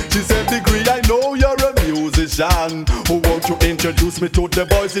day. She said, Degree, I know you're a musician. Who won't you introduce me to the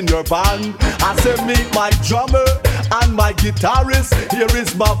boys in your band? I said, meet my drummer and my guitarist. Here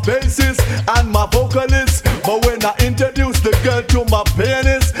is my bassist and my vocalist. But when I introduced the girl to my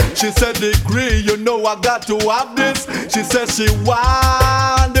pianist, she said, Degree, you know I got to have this. She said she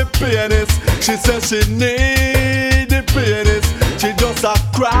want the pianist. She says she need the pianist. She just a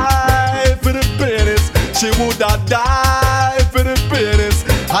cry for the pianist. She woulda die for the pianist.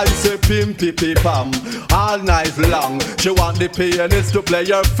 I say pim pim pim pam all night long. She want the pianist to play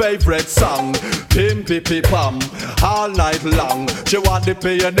her favorite song. Pim pim pim pam all night long. She want the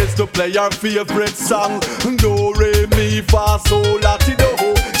pianist to play her favorite song. Do re mi fa sol la ti do.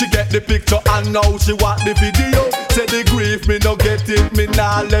 She get the picture and now she want the video. Say the grief me no get it, me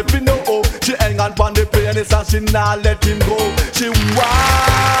nah let me know. She hang on pon the pianist and she nah let him go. She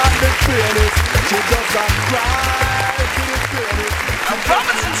want the pianist. She just a cry to the pianist.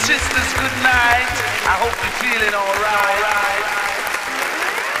 Brothers and sisters, good night. I hope you're feeling alright.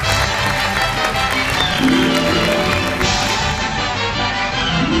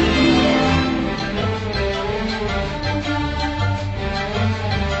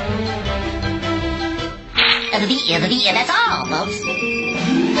 The beat, that's all,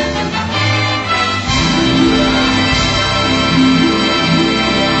 folks.